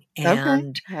overwhelming.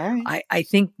 And Okay. All right. I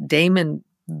think Damon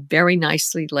very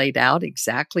nicely laid out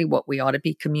exactly what we ought to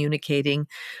be communicating.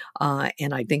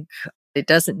 And I think it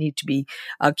doesn't need to be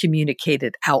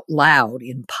communicated out loud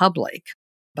in public.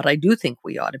 But I do think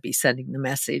we ought to be sending the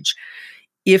message: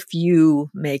 if you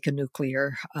make a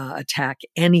nuclear attack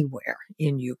anywhere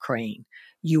in Ukraine,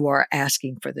 you are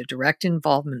asking for the direct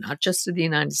involvement, not just of the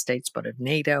United States, but of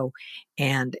NATO.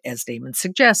 And as Damon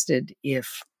suggested,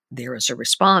 if there is a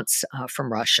response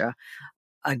from Russia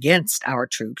against our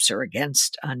troops or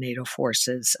against NATO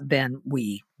forces, then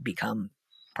we become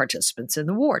participants in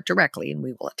the war directly, and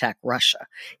we will attack Russia.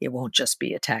 It won't just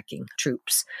be attacking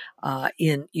troops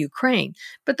in Ukraine.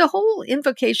 But the whole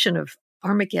invocation of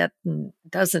Armageddon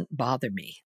doesn't bother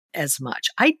me as much.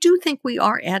 I do think we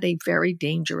are at a very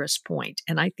dangerous point,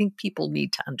 and I think people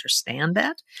need to understand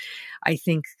that. I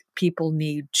think people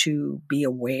need to be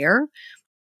aware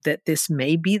that this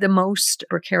may be the most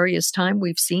precarious time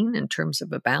we've seen in terms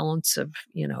of a balance of,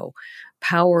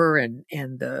 power and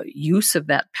the use of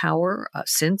that power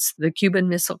since the Cuban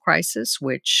Missile Crisis,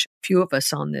 which few of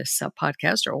us on this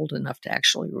podcast are old enough to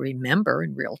actually remember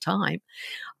in real time.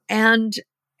 And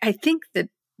I think that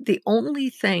the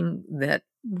only thing that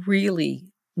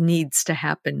really needs to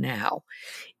happen now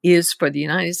is for the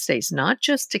United States not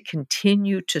just to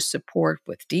continue to support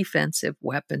with defensive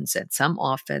weapons and some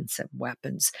offensive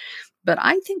weapons, but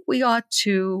I think we ought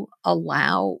to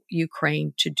allow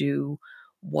Ukraine to do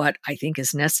what I think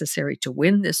is necessary to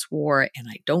win this war. And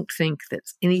I don't think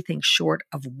that anything short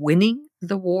of winning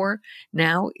the war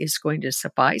now is going to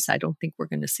suffice. I don't think we're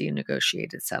going to see a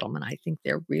negotiated settlement. I think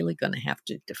they're really going to have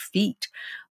to defeat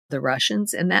the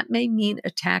Russians, and that may mean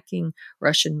attacking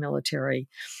Russian military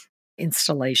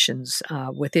installations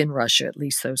within Russia, at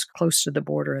least those close to the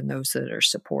border and those that are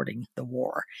supporting the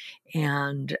war.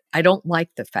 And I don't like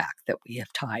the fact that we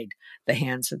have tied the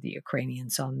hands of the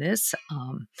Ukrainians on this.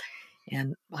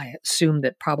 And I assume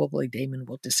that probably Damon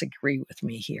will disagree with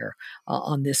me here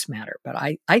on this matter. But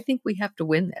I think we have to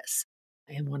win this.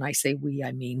 And when I say we,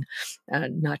 I mean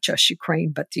not just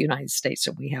Ukraine, but the United States.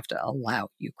 And we have to allow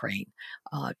Ukraine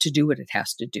to do what it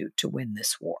has to do to win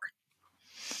this war.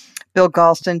 Bill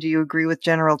Galston, do you agree with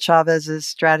General Chavez's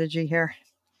strategy here?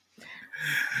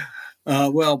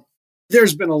 Well,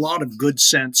 there's been a lot of good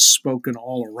sense spoken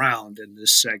all around in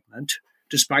this segment,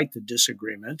 despite the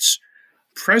disagreements.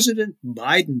 President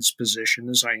Biden's position,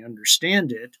 as I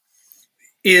understand it,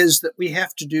 is that we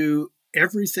have to do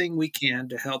everything we can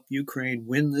to help Ukraine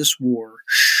win this war,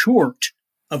 short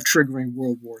of triggering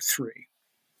World War III.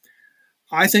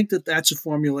 I think that that's a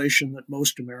formulation that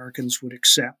most Americans would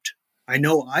accept. I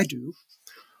know I do.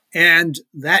 And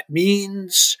that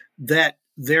means that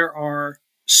there are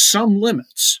some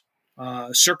limits.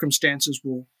 Circumstances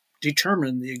will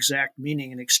determine the exact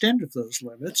meaning and extent of those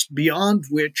limits, beyond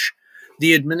which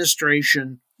the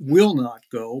administration will not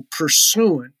go,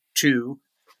 pursuant to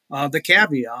the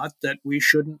caveat that we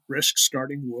shouldn't risk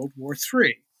starting World War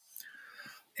III.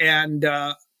 And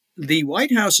the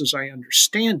White House, as I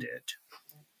understand it,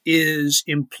 is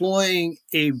employing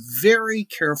a very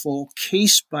careful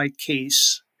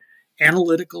case-by-case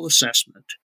analytical assessment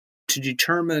to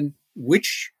determine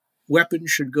which weapon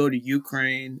should go to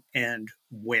Ukraine and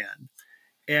when.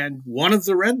 And one of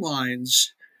the red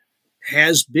lines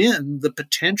has been the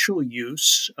potential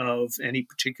use of any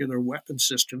particular weapon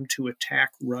system to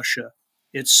attack Russia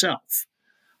itself.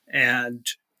 And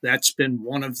that's been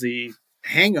one of the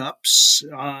hang-ups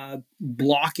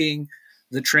blocking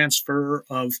the transfer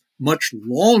of much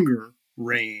longer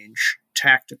range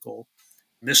tactical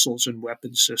missiles and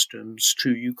weapon systems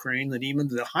to Ukraine than even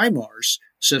the HIMARS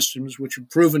systems, which have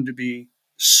proven to be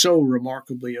so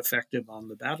remarkably effective on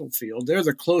the battlefield. They're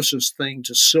the closest thing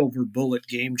to silver bullet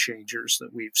game changers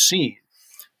that we've seen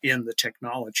in the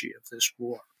technology of this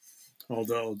war,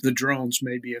 although the drones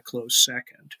may be a close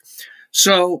second.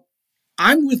 So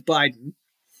I'm with Biden,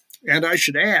 and I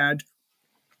should add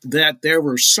that there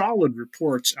were solid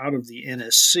reports out of the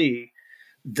NSC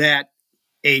that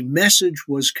a message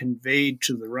was conveyed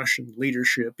to the Russian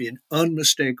leadership in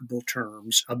unmistakable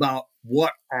terms about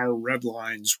what our red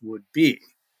lines would be,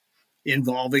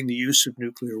 involving the use of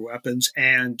nuclear weapons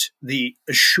and the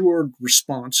assured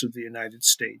response of the United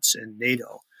States and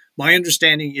NATO. My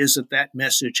understanding is that that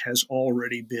message has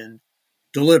already been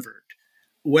delivered.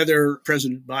 Whether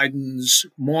President Biden's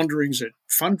maunderings at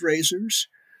fundraisers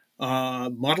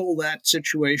muddle that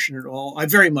situation at all, I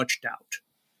very much doubt.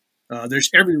 There's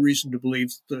every reason to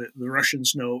believe the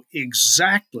Russians know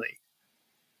exactly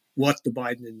what the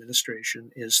Biden administration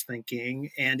is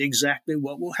thinking and exactly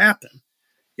what will happen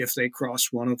if they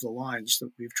cross one of the lines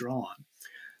that we've drawn.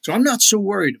 So I'm not so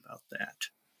worried about that.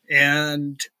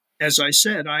 And as I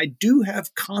said, I do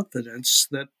have confidence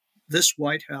that this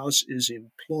White House is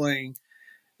employing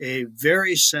a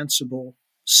very sensible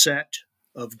set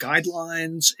of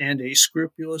guidelines and a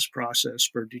scrupulous process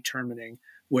for determining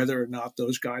whether or not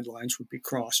those guidelines would be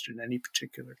crossed in any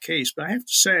particular case. But I have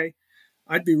to say,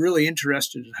 I'd be really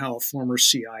interested in how a former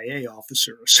CIA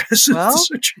officer assesses the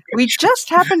situation. We just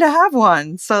happen to have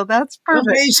one, so that's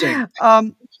perfect.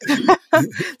 Amazing.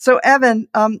 So, Evan,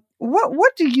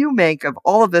 what do you make of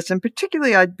all of this? And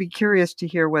particularly, I'd be curious to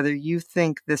hear whether you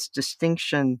think this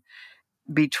distinction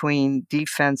between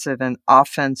defensive and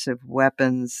offensive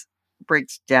weapons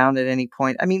breaks down at any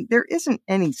point. I mean, there isn't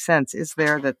any sense, is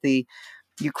there, that the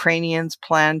Ukrainians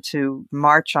plan to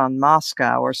march on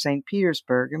Moscow or St.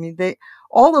 Petersburg? I mean,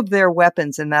 all of their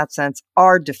weapons in that sense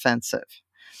are defensive.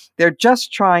 They're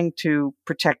just trying to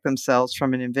protect themselves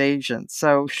from an invasion.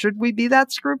 So should we be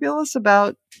that scrupulous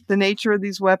about the nature of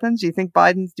these weapons? Do you think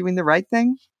Biden's doing the right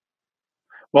thing?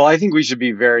 Well, I think we should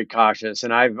be very cautious,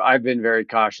 and I've been very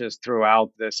cautious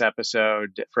throughout this episode.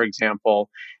 For example,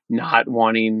 not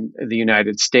wanting the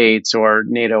United States or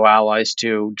NATO allies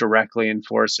to directly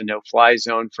enforce a no-fly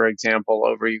zone, for example,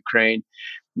 over Ukraine,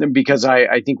 because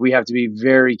I think we have to be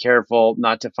very careful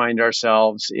not to find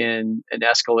ourselves in an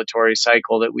escalatory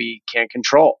cycle that we can't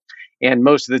control. And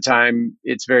most of the time,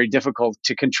 it's very difficult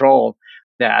to control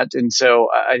that. And so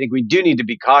I think we do need to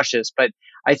be cautious. But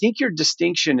I think your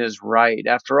distinction is right.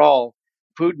 After all,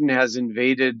 Putin has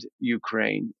invaded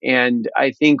Ukraine. And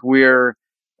I think we're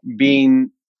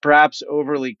being perhaps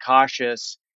overly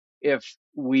cautious if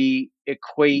we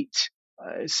equate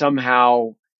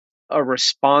somehow a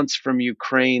response from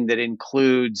Ukraine that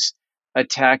includes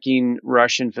attacking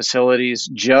Russian facilities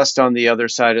just on the other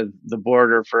side of the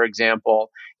border, for example,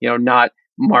 not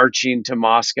marching to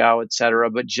Moscow, et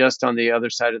cetera, but just on the other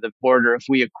side of the border. If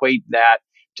we equate that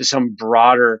to some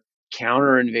broader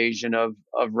counter invasion of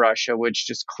Russia, which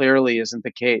just clearly isn't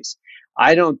the case.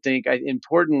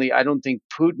 Importantly, I don't think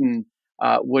Putin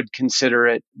would consider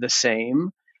it the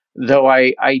same, though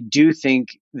I do think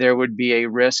there would be a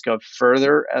risk of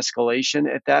further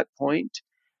escalation at that point.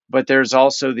 But there's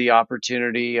also the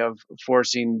opportunity of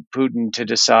forcing Putin to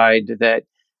decide that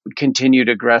continued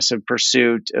aggressive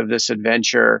pursuit of this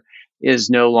adventure is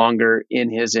no longer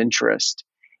in his interest.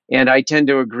 And I tend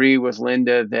to agree with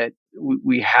Linda that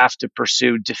we have to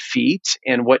pursue defeat,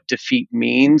 and what defeat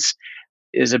means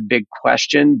is a big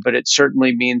question, but it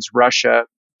certainly means Russia,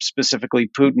 specifically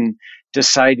Putin,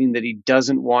 deciding that he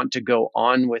doesn't want to go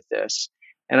on with this.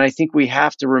 And I think we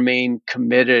have to remain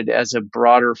committed as a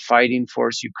broader fighting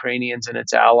force, Ukrainians and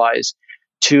its allies,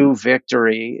 to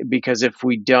victory, because if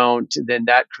we don't, then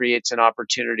that creates an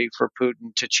opportunity for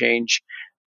Putin to change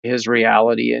his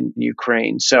reality in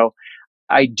Ukraine. So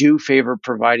I do favor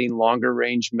providing longer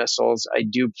range missiles. I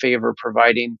do favor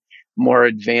providing more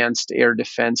advanced air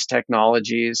defense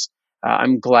technologies.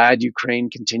 I'm glad Ukraine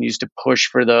continues to push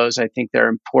for those. I think they're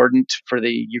important for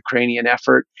the Ukrainian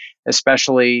effort,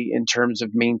 especially in terms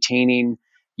of maintaining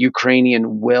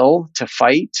Ukrainian will to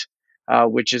fight,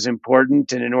 which is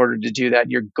important. And in order to do that,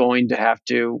 you're going to have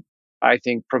to I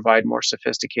think, provide more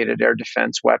sophisticated air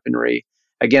defense weaponry.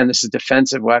 Again, this is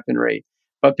defensive weaponry.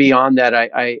 But beyond that,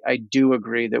 I do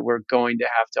agree that we're going to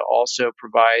have to also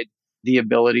provide the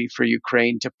ability for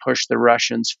Ukraine to push the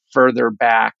Russians further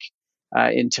back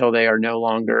until they are no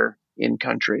longer in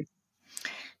country.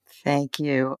 Thank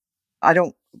you. I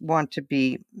don't want to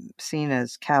be seen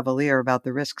as cavalier about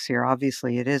the risks here.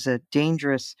 Obviously, it is a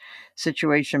dangerous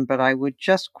situation, but I would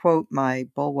just quote my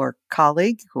Bulwark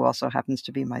colleague, who also happens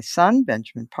to be my son,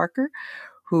 Benjamin Parker,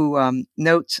 who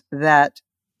notes that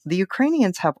the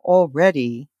Ukrainians have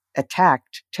already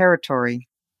attacked territory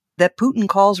that Putin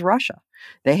calls Russia.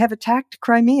 They have attacked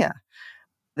Crimea.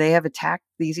 They have attacked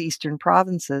these eastern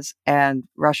provinces, and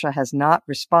Russia has not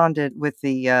responded with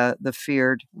the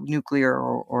feared nuclear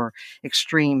or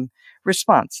extreme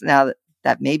response. Now,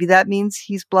 that maybe that means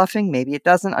he's bluffing, maybe it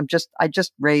doesn't. I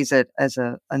just raise it as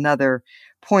another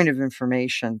point of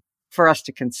information for us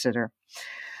to consider.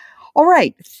 All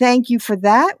right, thank you for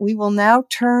that. We will now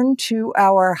turn to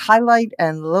our highlight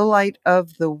and lowlight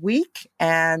of the week,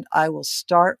 and I will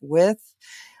start with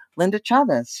Linda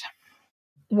Chavez.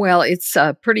 Well, it's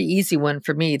a pretty easy one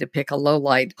for me to pick a low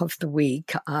light of the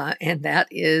week, and that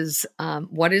is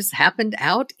what has happened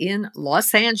out in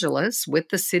Los Angeles with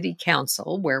the city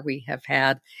council, where we have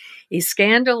had a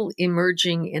scandal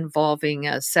emerging involving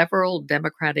several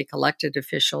Democratic elected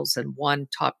officials and one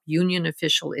top union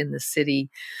official in the city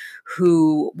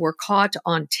who were caught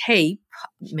on tape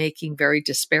making very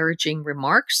disparaging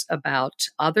remarks about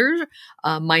other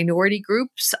minority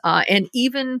groups and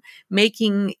even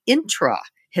making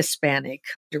Hispanic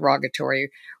derogatory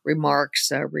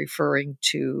remarks referring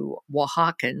to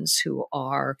Oaxacans who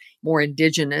are more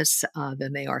indigenous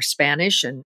than they are Spanish.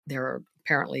 And there are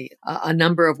apparently a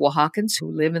number of Oaxacans who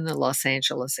live in the Los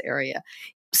Angeles area.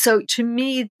 So to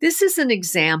me, this is an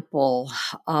example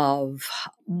of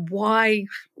why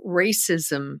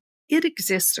racism, it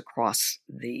exists across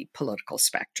the political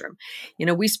spectrum. You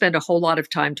know, we spend a whole lot of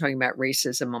time talking about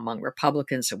racism among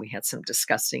Republicans, and we had some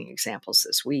disgusting examples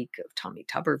this week of Tommy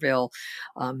Tuberville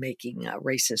making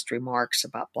racist remarks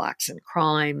about blacks and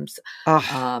crimes.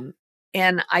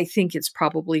 And I think it's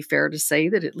probably fair to say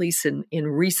that at least in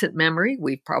recent memory,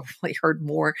 we've probably heard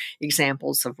more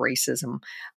examples of racism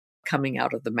coming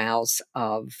out of the mouths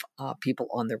of people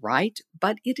on the right,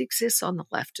 but it exists on the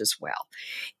left as well.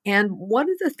 And one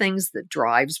of the things that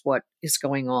drives what is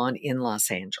going on in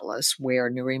Los Angeles, where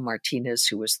Nury Martinez,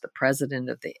 who was the president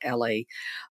of the LA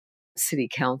City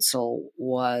Council,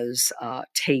 was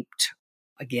taped,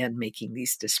 again, making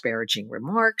these disparaging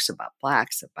remarks about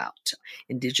blacks, about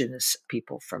indigenous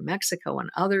people from Mexico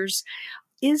and others,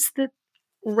 is that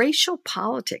racial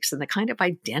politics and the kind of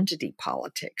identity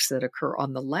politics that occur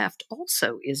on the left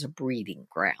also is a breeding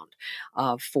ground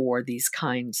for these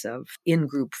kinds of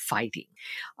in-group fighting.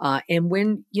 And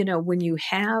when you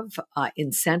have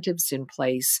incentives in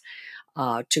place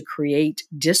to create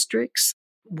districts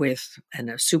with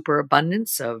a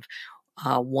superabundance of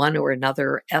one or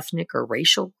another ethnic or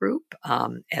racial group,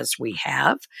 as we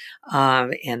have,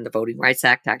 and the Voting Rights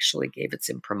Act actually gave its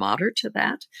imprimatur to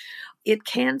that, it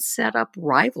can set up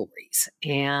rivalries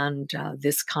and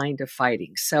this kind of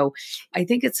fighting. So I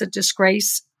think it's a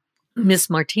disgrace. Ms.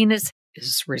 Martinez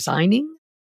is resigning.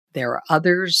 There are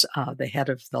others. The head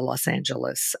of the Los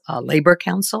Angeles Labor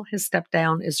Council has stepped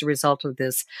down as a result of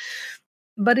this.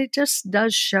 But it just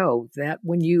does show that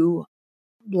when you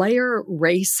layer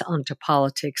race onto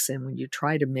politics and when you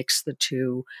try to mix the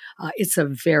two, it's a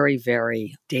very,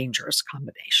 very dangerous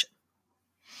combination.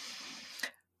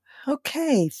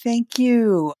 Okay, thank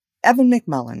you. Evan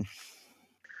McMullin.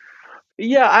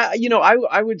 Yeah,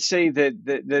 I would say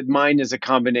that mine is a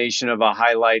combination of a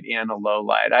highlight and a low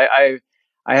light. I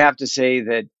have to say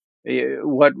that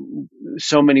what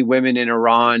so many women in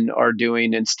Iran are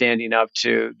doing and standing up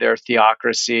to their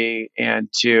theocracy and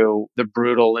to the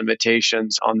brutal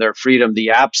limitations on their freedom,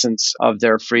 the absence of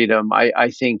their freedom,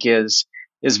 I think is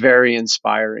very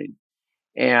inspiring.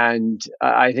 And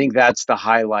I think that's the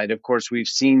highlight. Of course, we've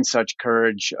seen such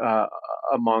courage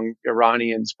among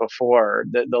Iranians before.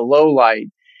 The low light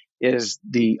is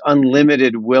the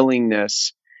unlimited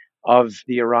willingness of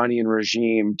the Iranian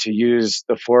regime to use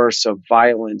the force of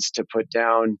violence to put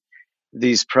down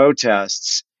these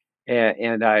protests.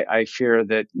 And I fear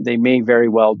that they may very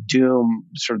well doom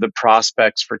sort of the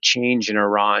prospects for change in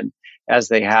Iran as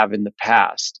they have in the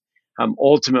past.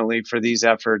 Ultimately, for these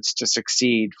efforts to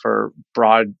succeed, for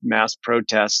broad mass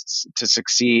protests to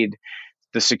succeed,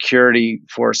 the security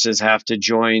forces have to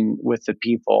join with the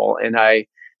people. And I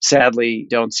sadly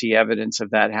don't see evidence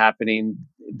of that happening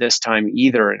this time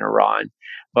either in Iran.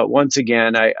 But once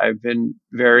again, I've been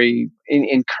very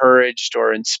encouraged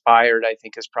or inspired, I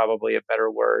think is probably a better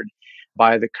word,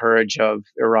 by the courage of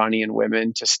Iranian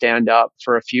women to stand up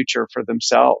for a future for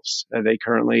themselves. They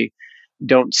currently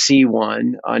don't see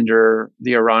one under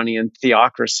the Iranian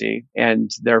theocracy, and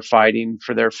they're fighting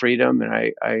for their freedom, and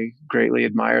I greatly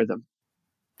admire them.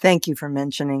 Thank you for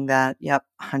mentioning that. Yep,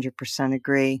 100%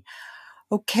 agree.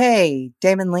 Okay,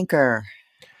 Damon Linker.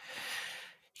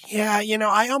 Yeah,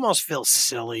 I almost feel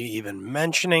silly even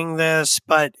mentioning this,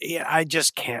 but I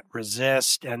just can't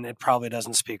resist, and it probably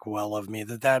doesn't speak well of me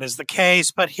that is the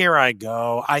case, but here I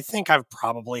go. I think I've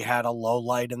probably had a low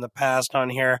light in the past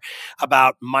on here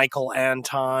about Michael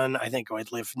Anton. I think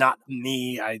if not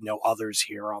me, I know others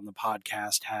here on the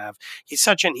podcast have. He's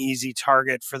such an easy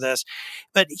target for this,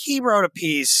 but he wrote a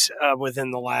piece within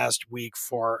the last week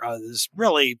for this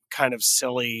really kind of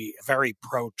silly, very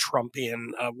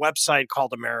pro-Trumpian website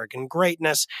called American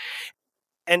Greatness.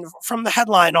 And from the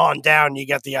headline on down, you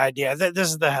get the idea. This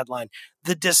is the headline: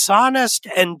 "The dishonest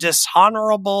and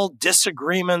dishonorable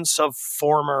disagreements of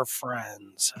former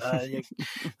friends."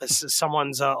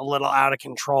 Someone's a little out of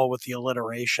control with the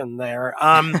alliteration there.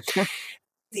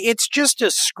 It's just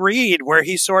a screed where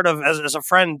he sort of, as a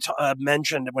friend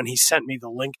mentioned when he sent me the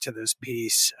link to this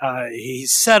piece,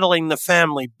 he's settling the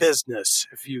family business,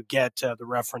 if you get the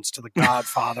reference to The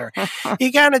Godfather.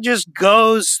 He kind of just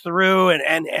goes through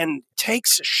and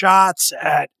takes shots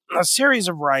at a series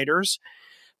of writers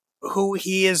who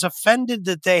he is offended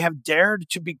that they have dared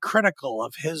to be critical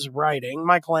of his writing.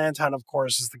 Michael Anton, of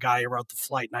course, is the guy who wrote the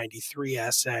Flight 93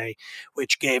 essay,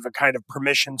 which gave a kind of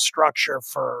permission structure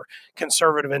for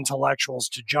conservative intellectuals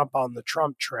to jump on the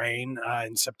Trump train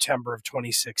in September of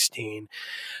 2016.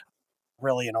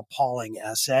 Really an appalling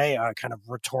essay, a kind of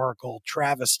rhetorical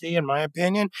travesty, in my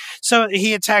opinion. So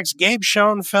he attacks Gabe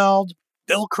Schoenfeld,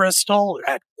 Bill Kristol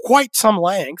at quite some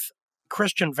length,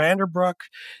 Christian Vanderbroek,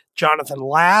 Jonathan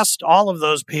Last. All of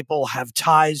those people have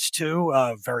ties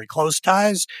to, very close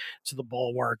ties to the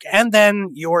Bulwark. And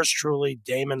then yours truly,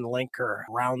 Damon Linker,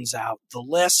 rounds out the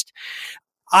list.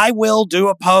 I will do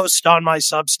a post on my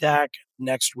Substack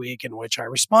next week in which I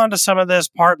respond to some of this,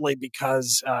 partly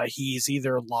because he's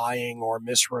either lying or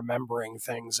misremembering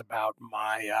things about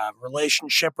my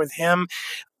relationship with him.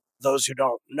 Those who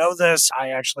don't know this, I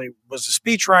actually was a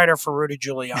speechwriter for Rudy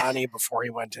Giuliani before he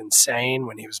went insane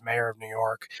when he was mayor of New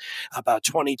York about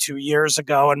 22 years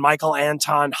ago. And Michael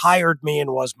Anton hired me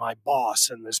and was my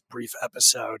boss in this brief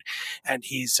episode. And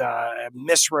he's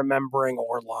misremembering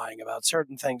or lying about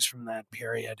certain things from that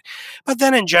period. But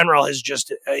then in general,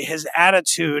 his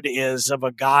attitude is of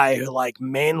a guy who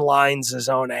mainlines his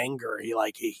own anger. He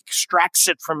extracts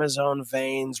it from his own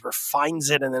veins,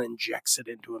 refines it, and then injects it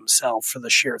into himself for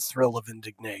the sheer thrill of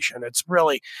indignation. It's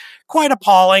really quite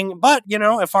appalling. But,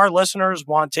 if our listeners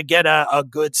want to get a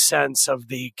good sense of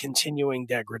the continuing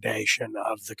degradation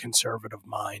of the conservative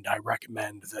mind, I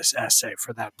recommend this essay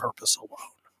for that purpose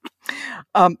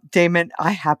alone. Damon,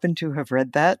 I happen to have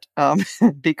read that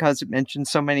because it mentioned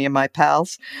so many of my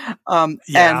pals. And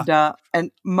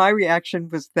my reaction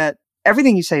was that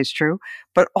everything you say is true,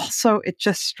 but also it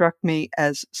just struck me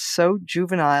as so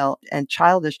juvenile and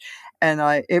childish. And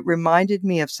it reminded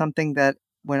me of something that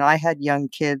when I had young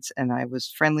kids and I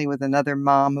was friendly with another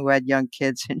mom who had young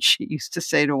kids, and she used to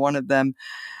say to one of them,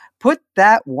 "Put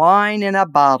that wine in a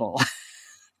bottle."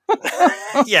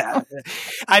 Yeah.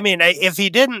 I mean, if he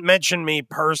didn't mention me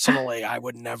personally, I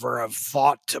would never have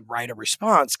thought to write a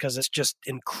response because it's just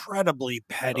incredibly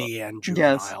petty and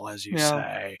juvenile, as you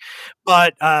say.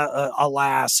 But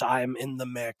alas, I'm in the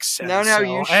mix. And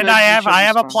you should. And I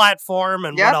have a platform,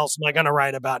 and what else am I going to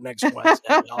write about next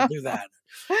Wednesday? I'll do that.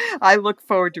 I look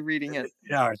forward to reading it.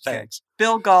 All right, thanks.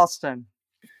 Bill Galston.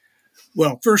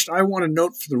 Well, first, I want to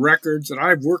note for the records that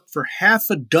I've worked for half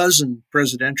a dozen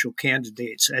presidential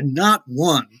candidates, and not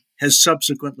one has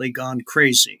subsequently gone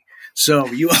crazy. So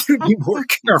you ought to be more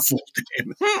careful,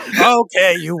 Damon.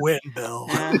 Okay, you win, Bill.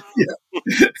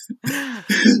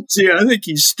 See, I think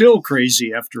he's still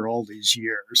crazy after all these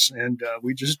years, and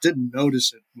we just didn't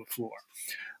notice it before.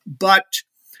 But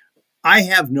I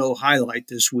have no highlight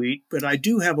this week, but I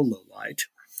do have a low light.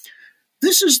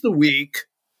 This is the week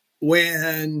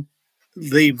when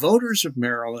the voters of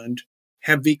Maryland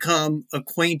have become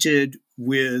acquainted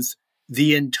with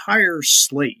the entire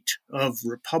slate of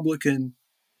Republican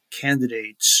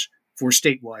candidates for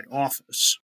statewide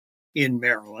office in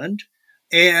Maryland.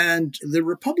 And the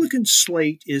Republican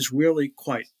slate is really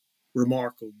quite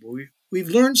remarkable. We've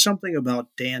learned something about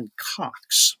Dan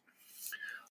Cox.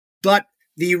 But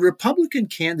the Republican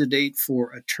candidate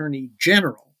for Attorney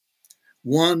General,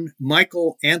 one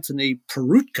Michael Anthony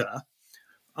Perutka,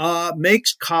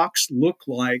 makes Cox look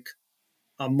like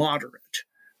a moderate.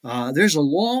 There's a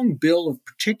long bill of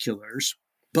particulars,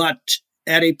 but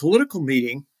at a political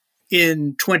meeting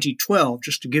in 2012,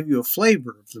 just to give you a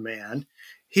flavor of the man,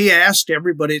 he asked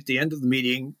everybody at the end of the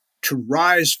meeting to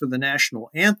rise for the national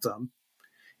anthem,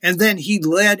 and then he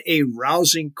led a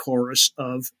rousing chorus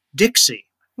of Dixie.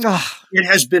 It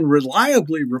has been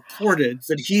reliably reported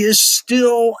that he is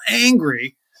still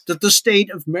angry that the state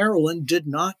of Maryland did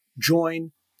not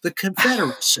join the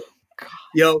Confederacy.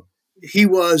 He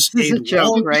was a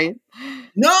joke, right?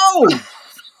 No!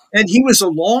 And he was a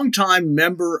longtime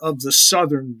member of the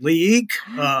Southern League.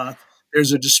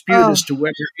 There's a dispute as to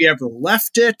whether he ever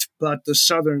left it, but the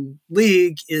Southern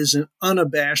League is an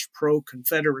unabashed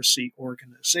pro-Confederacy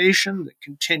organization that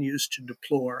continues to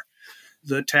deplore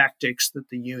the tactics that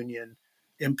the Union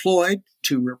employed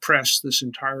to repress this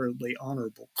entirely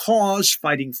honorable cause,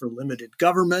 fighting for limited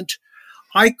government.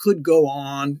 I could go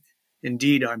on.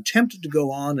 Indeed, I'm tempted to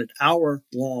go on at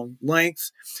hour-long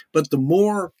length, but the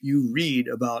more you read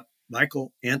about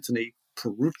Michael Anthony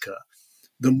Peroutka,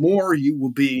 the more you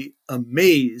will be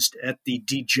amazed at the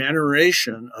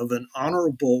degeneration of an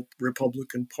honorable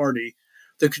Republican Party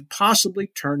that could possibly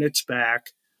turn its back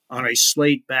on a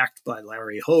slate backed by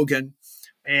Larry Hogan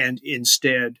and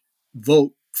instead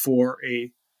vote for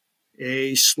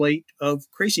a slate of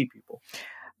crazy people.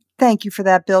 Thank you for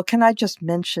that, Bill. Can I just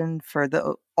mention for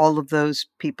all of those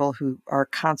people who are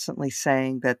constantly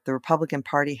saying that the Republican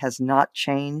Party has not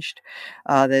changed,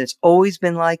 that it's always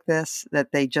been like this,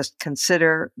 that they just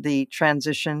consider the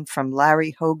transition from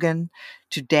Larry Hogan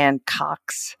to Dan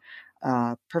Cox,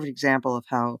 perfect example of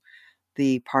how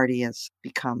the party has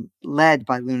become led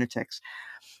by lunatics.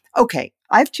 Okay,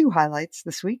 I have two highlights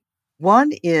this week.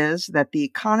 One is that The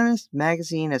Economist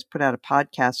magazine has put out a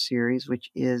podcast series, which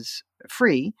is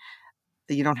free.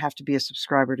 You don't have to be a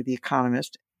subscriber to The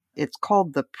Economist. It's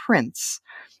called The Prince,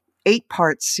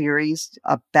 8-part series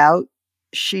about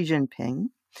Xi Jinping,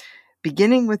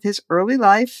 beginning with his early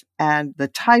life. And the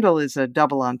title is a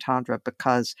double entendre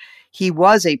because he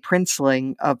was a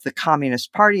princeling of the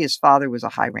Communist Party. His father was a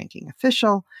high-ranking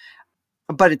official,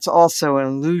 but it's also an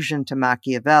allusion to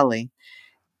Machiavelli.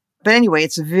 But anyway,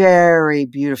 it's very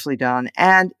beautifully done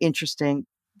and interesting.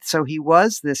 So he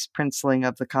was this princeling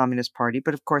of the Communist Party,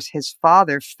 but of course his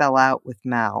father fell out with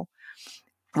Mao,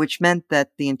 which meant that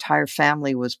the entire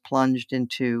family was plunged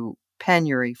into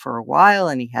penury for a while,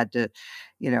 and he had to,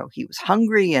 he was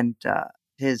hungry, and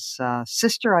his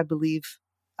sister, I believe,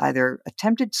 either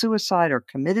attempted suicide or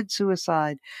committed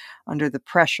suicide under the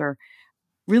pressure.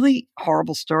 Really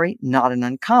horrible story, not an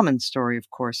uncommon story,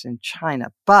 of course, in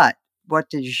China. But what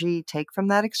did Xi take from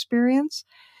that experience?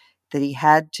 That he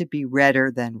had to be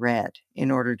redder than red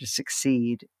in order to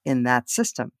succeed in that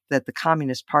system, that the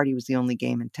Communist Party was the only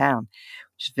game in town,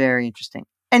 which is very interesting.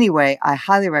 Anyway, I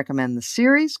highly recommend the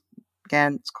series.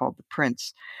 Again, it's called The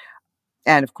Prince.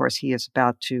 And of course, he is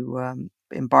about to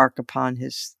embark upon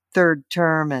his third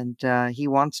term, and he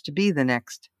wants to be the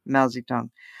next Mao Zedong.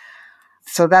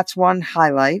 So that's one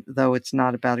highlight, though it's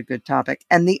not about a good topic.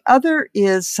 And the other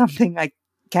is something I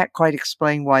can't quite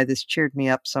explain why this cheered me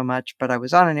up so much, but I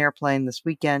was on an airplane this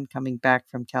weekend coming back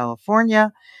from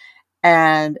California,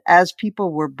 and as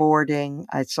people were boarding,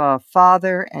 I saw a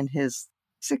father and his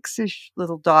 6-ish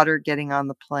little daughter getting on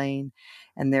the plane,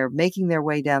 and they're making their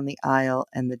way down the aisle,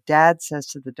 and the dad says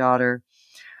to the daughter,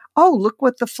 "Oh, look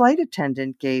what the flight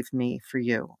attendant gave me for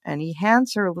you." And he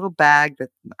hands her a little bag that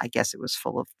I guess it was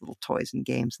full of little toys and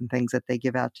games and things that they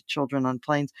give out to children on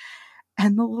planes.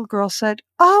 And the little girl said,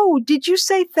 "Oh, did you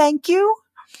say thank you?"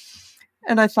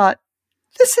 And I thought,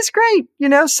 this is great.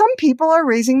 Some people are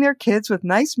raising their kids with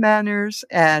nice manners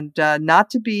and not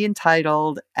to be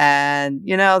entitled. And,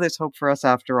 there's hope for us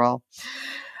after all.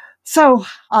 So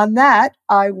on that,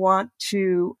 I want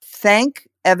to thank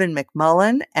Evan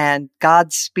McMullin and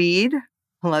Godspeed.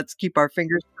 Let's keep our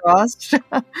fingers crossed.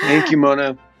 Thank you,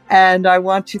 Mona. And I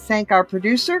want to thank our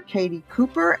producer, Katie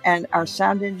Cooper, and our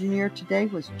sound engineer today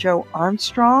was Joe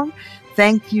Armstrong.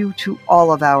 Thank you to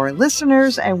all of our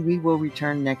listeners, and we will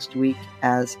return next week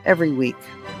as every week.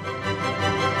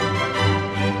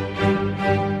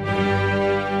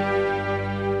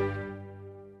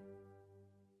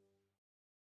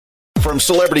 From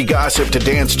celebrity gossip to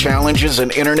dance challenges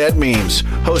and internet memes,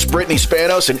 host Brittany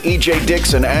Spanos and EJ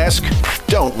Dixon ask,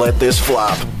 "Don't let this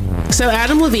flop." So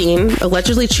Adam Levine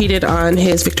allegedly cheated on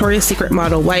his Victoria's Secret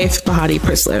model wife, Bahati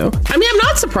Prislu. I mean, I'm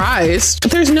not surprised.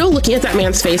 There's no looking at that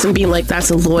man's face and being like, that's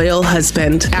a loyal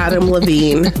husband, Adam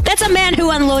Levine. That's a man who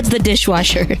unloads the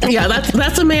dishwasher. Yeah,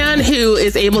 that's a man who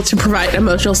is able to provide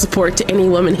emotional support to any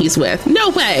woman he's with. No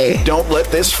way. Don't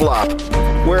let this flop.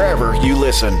 wherever you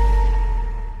listen.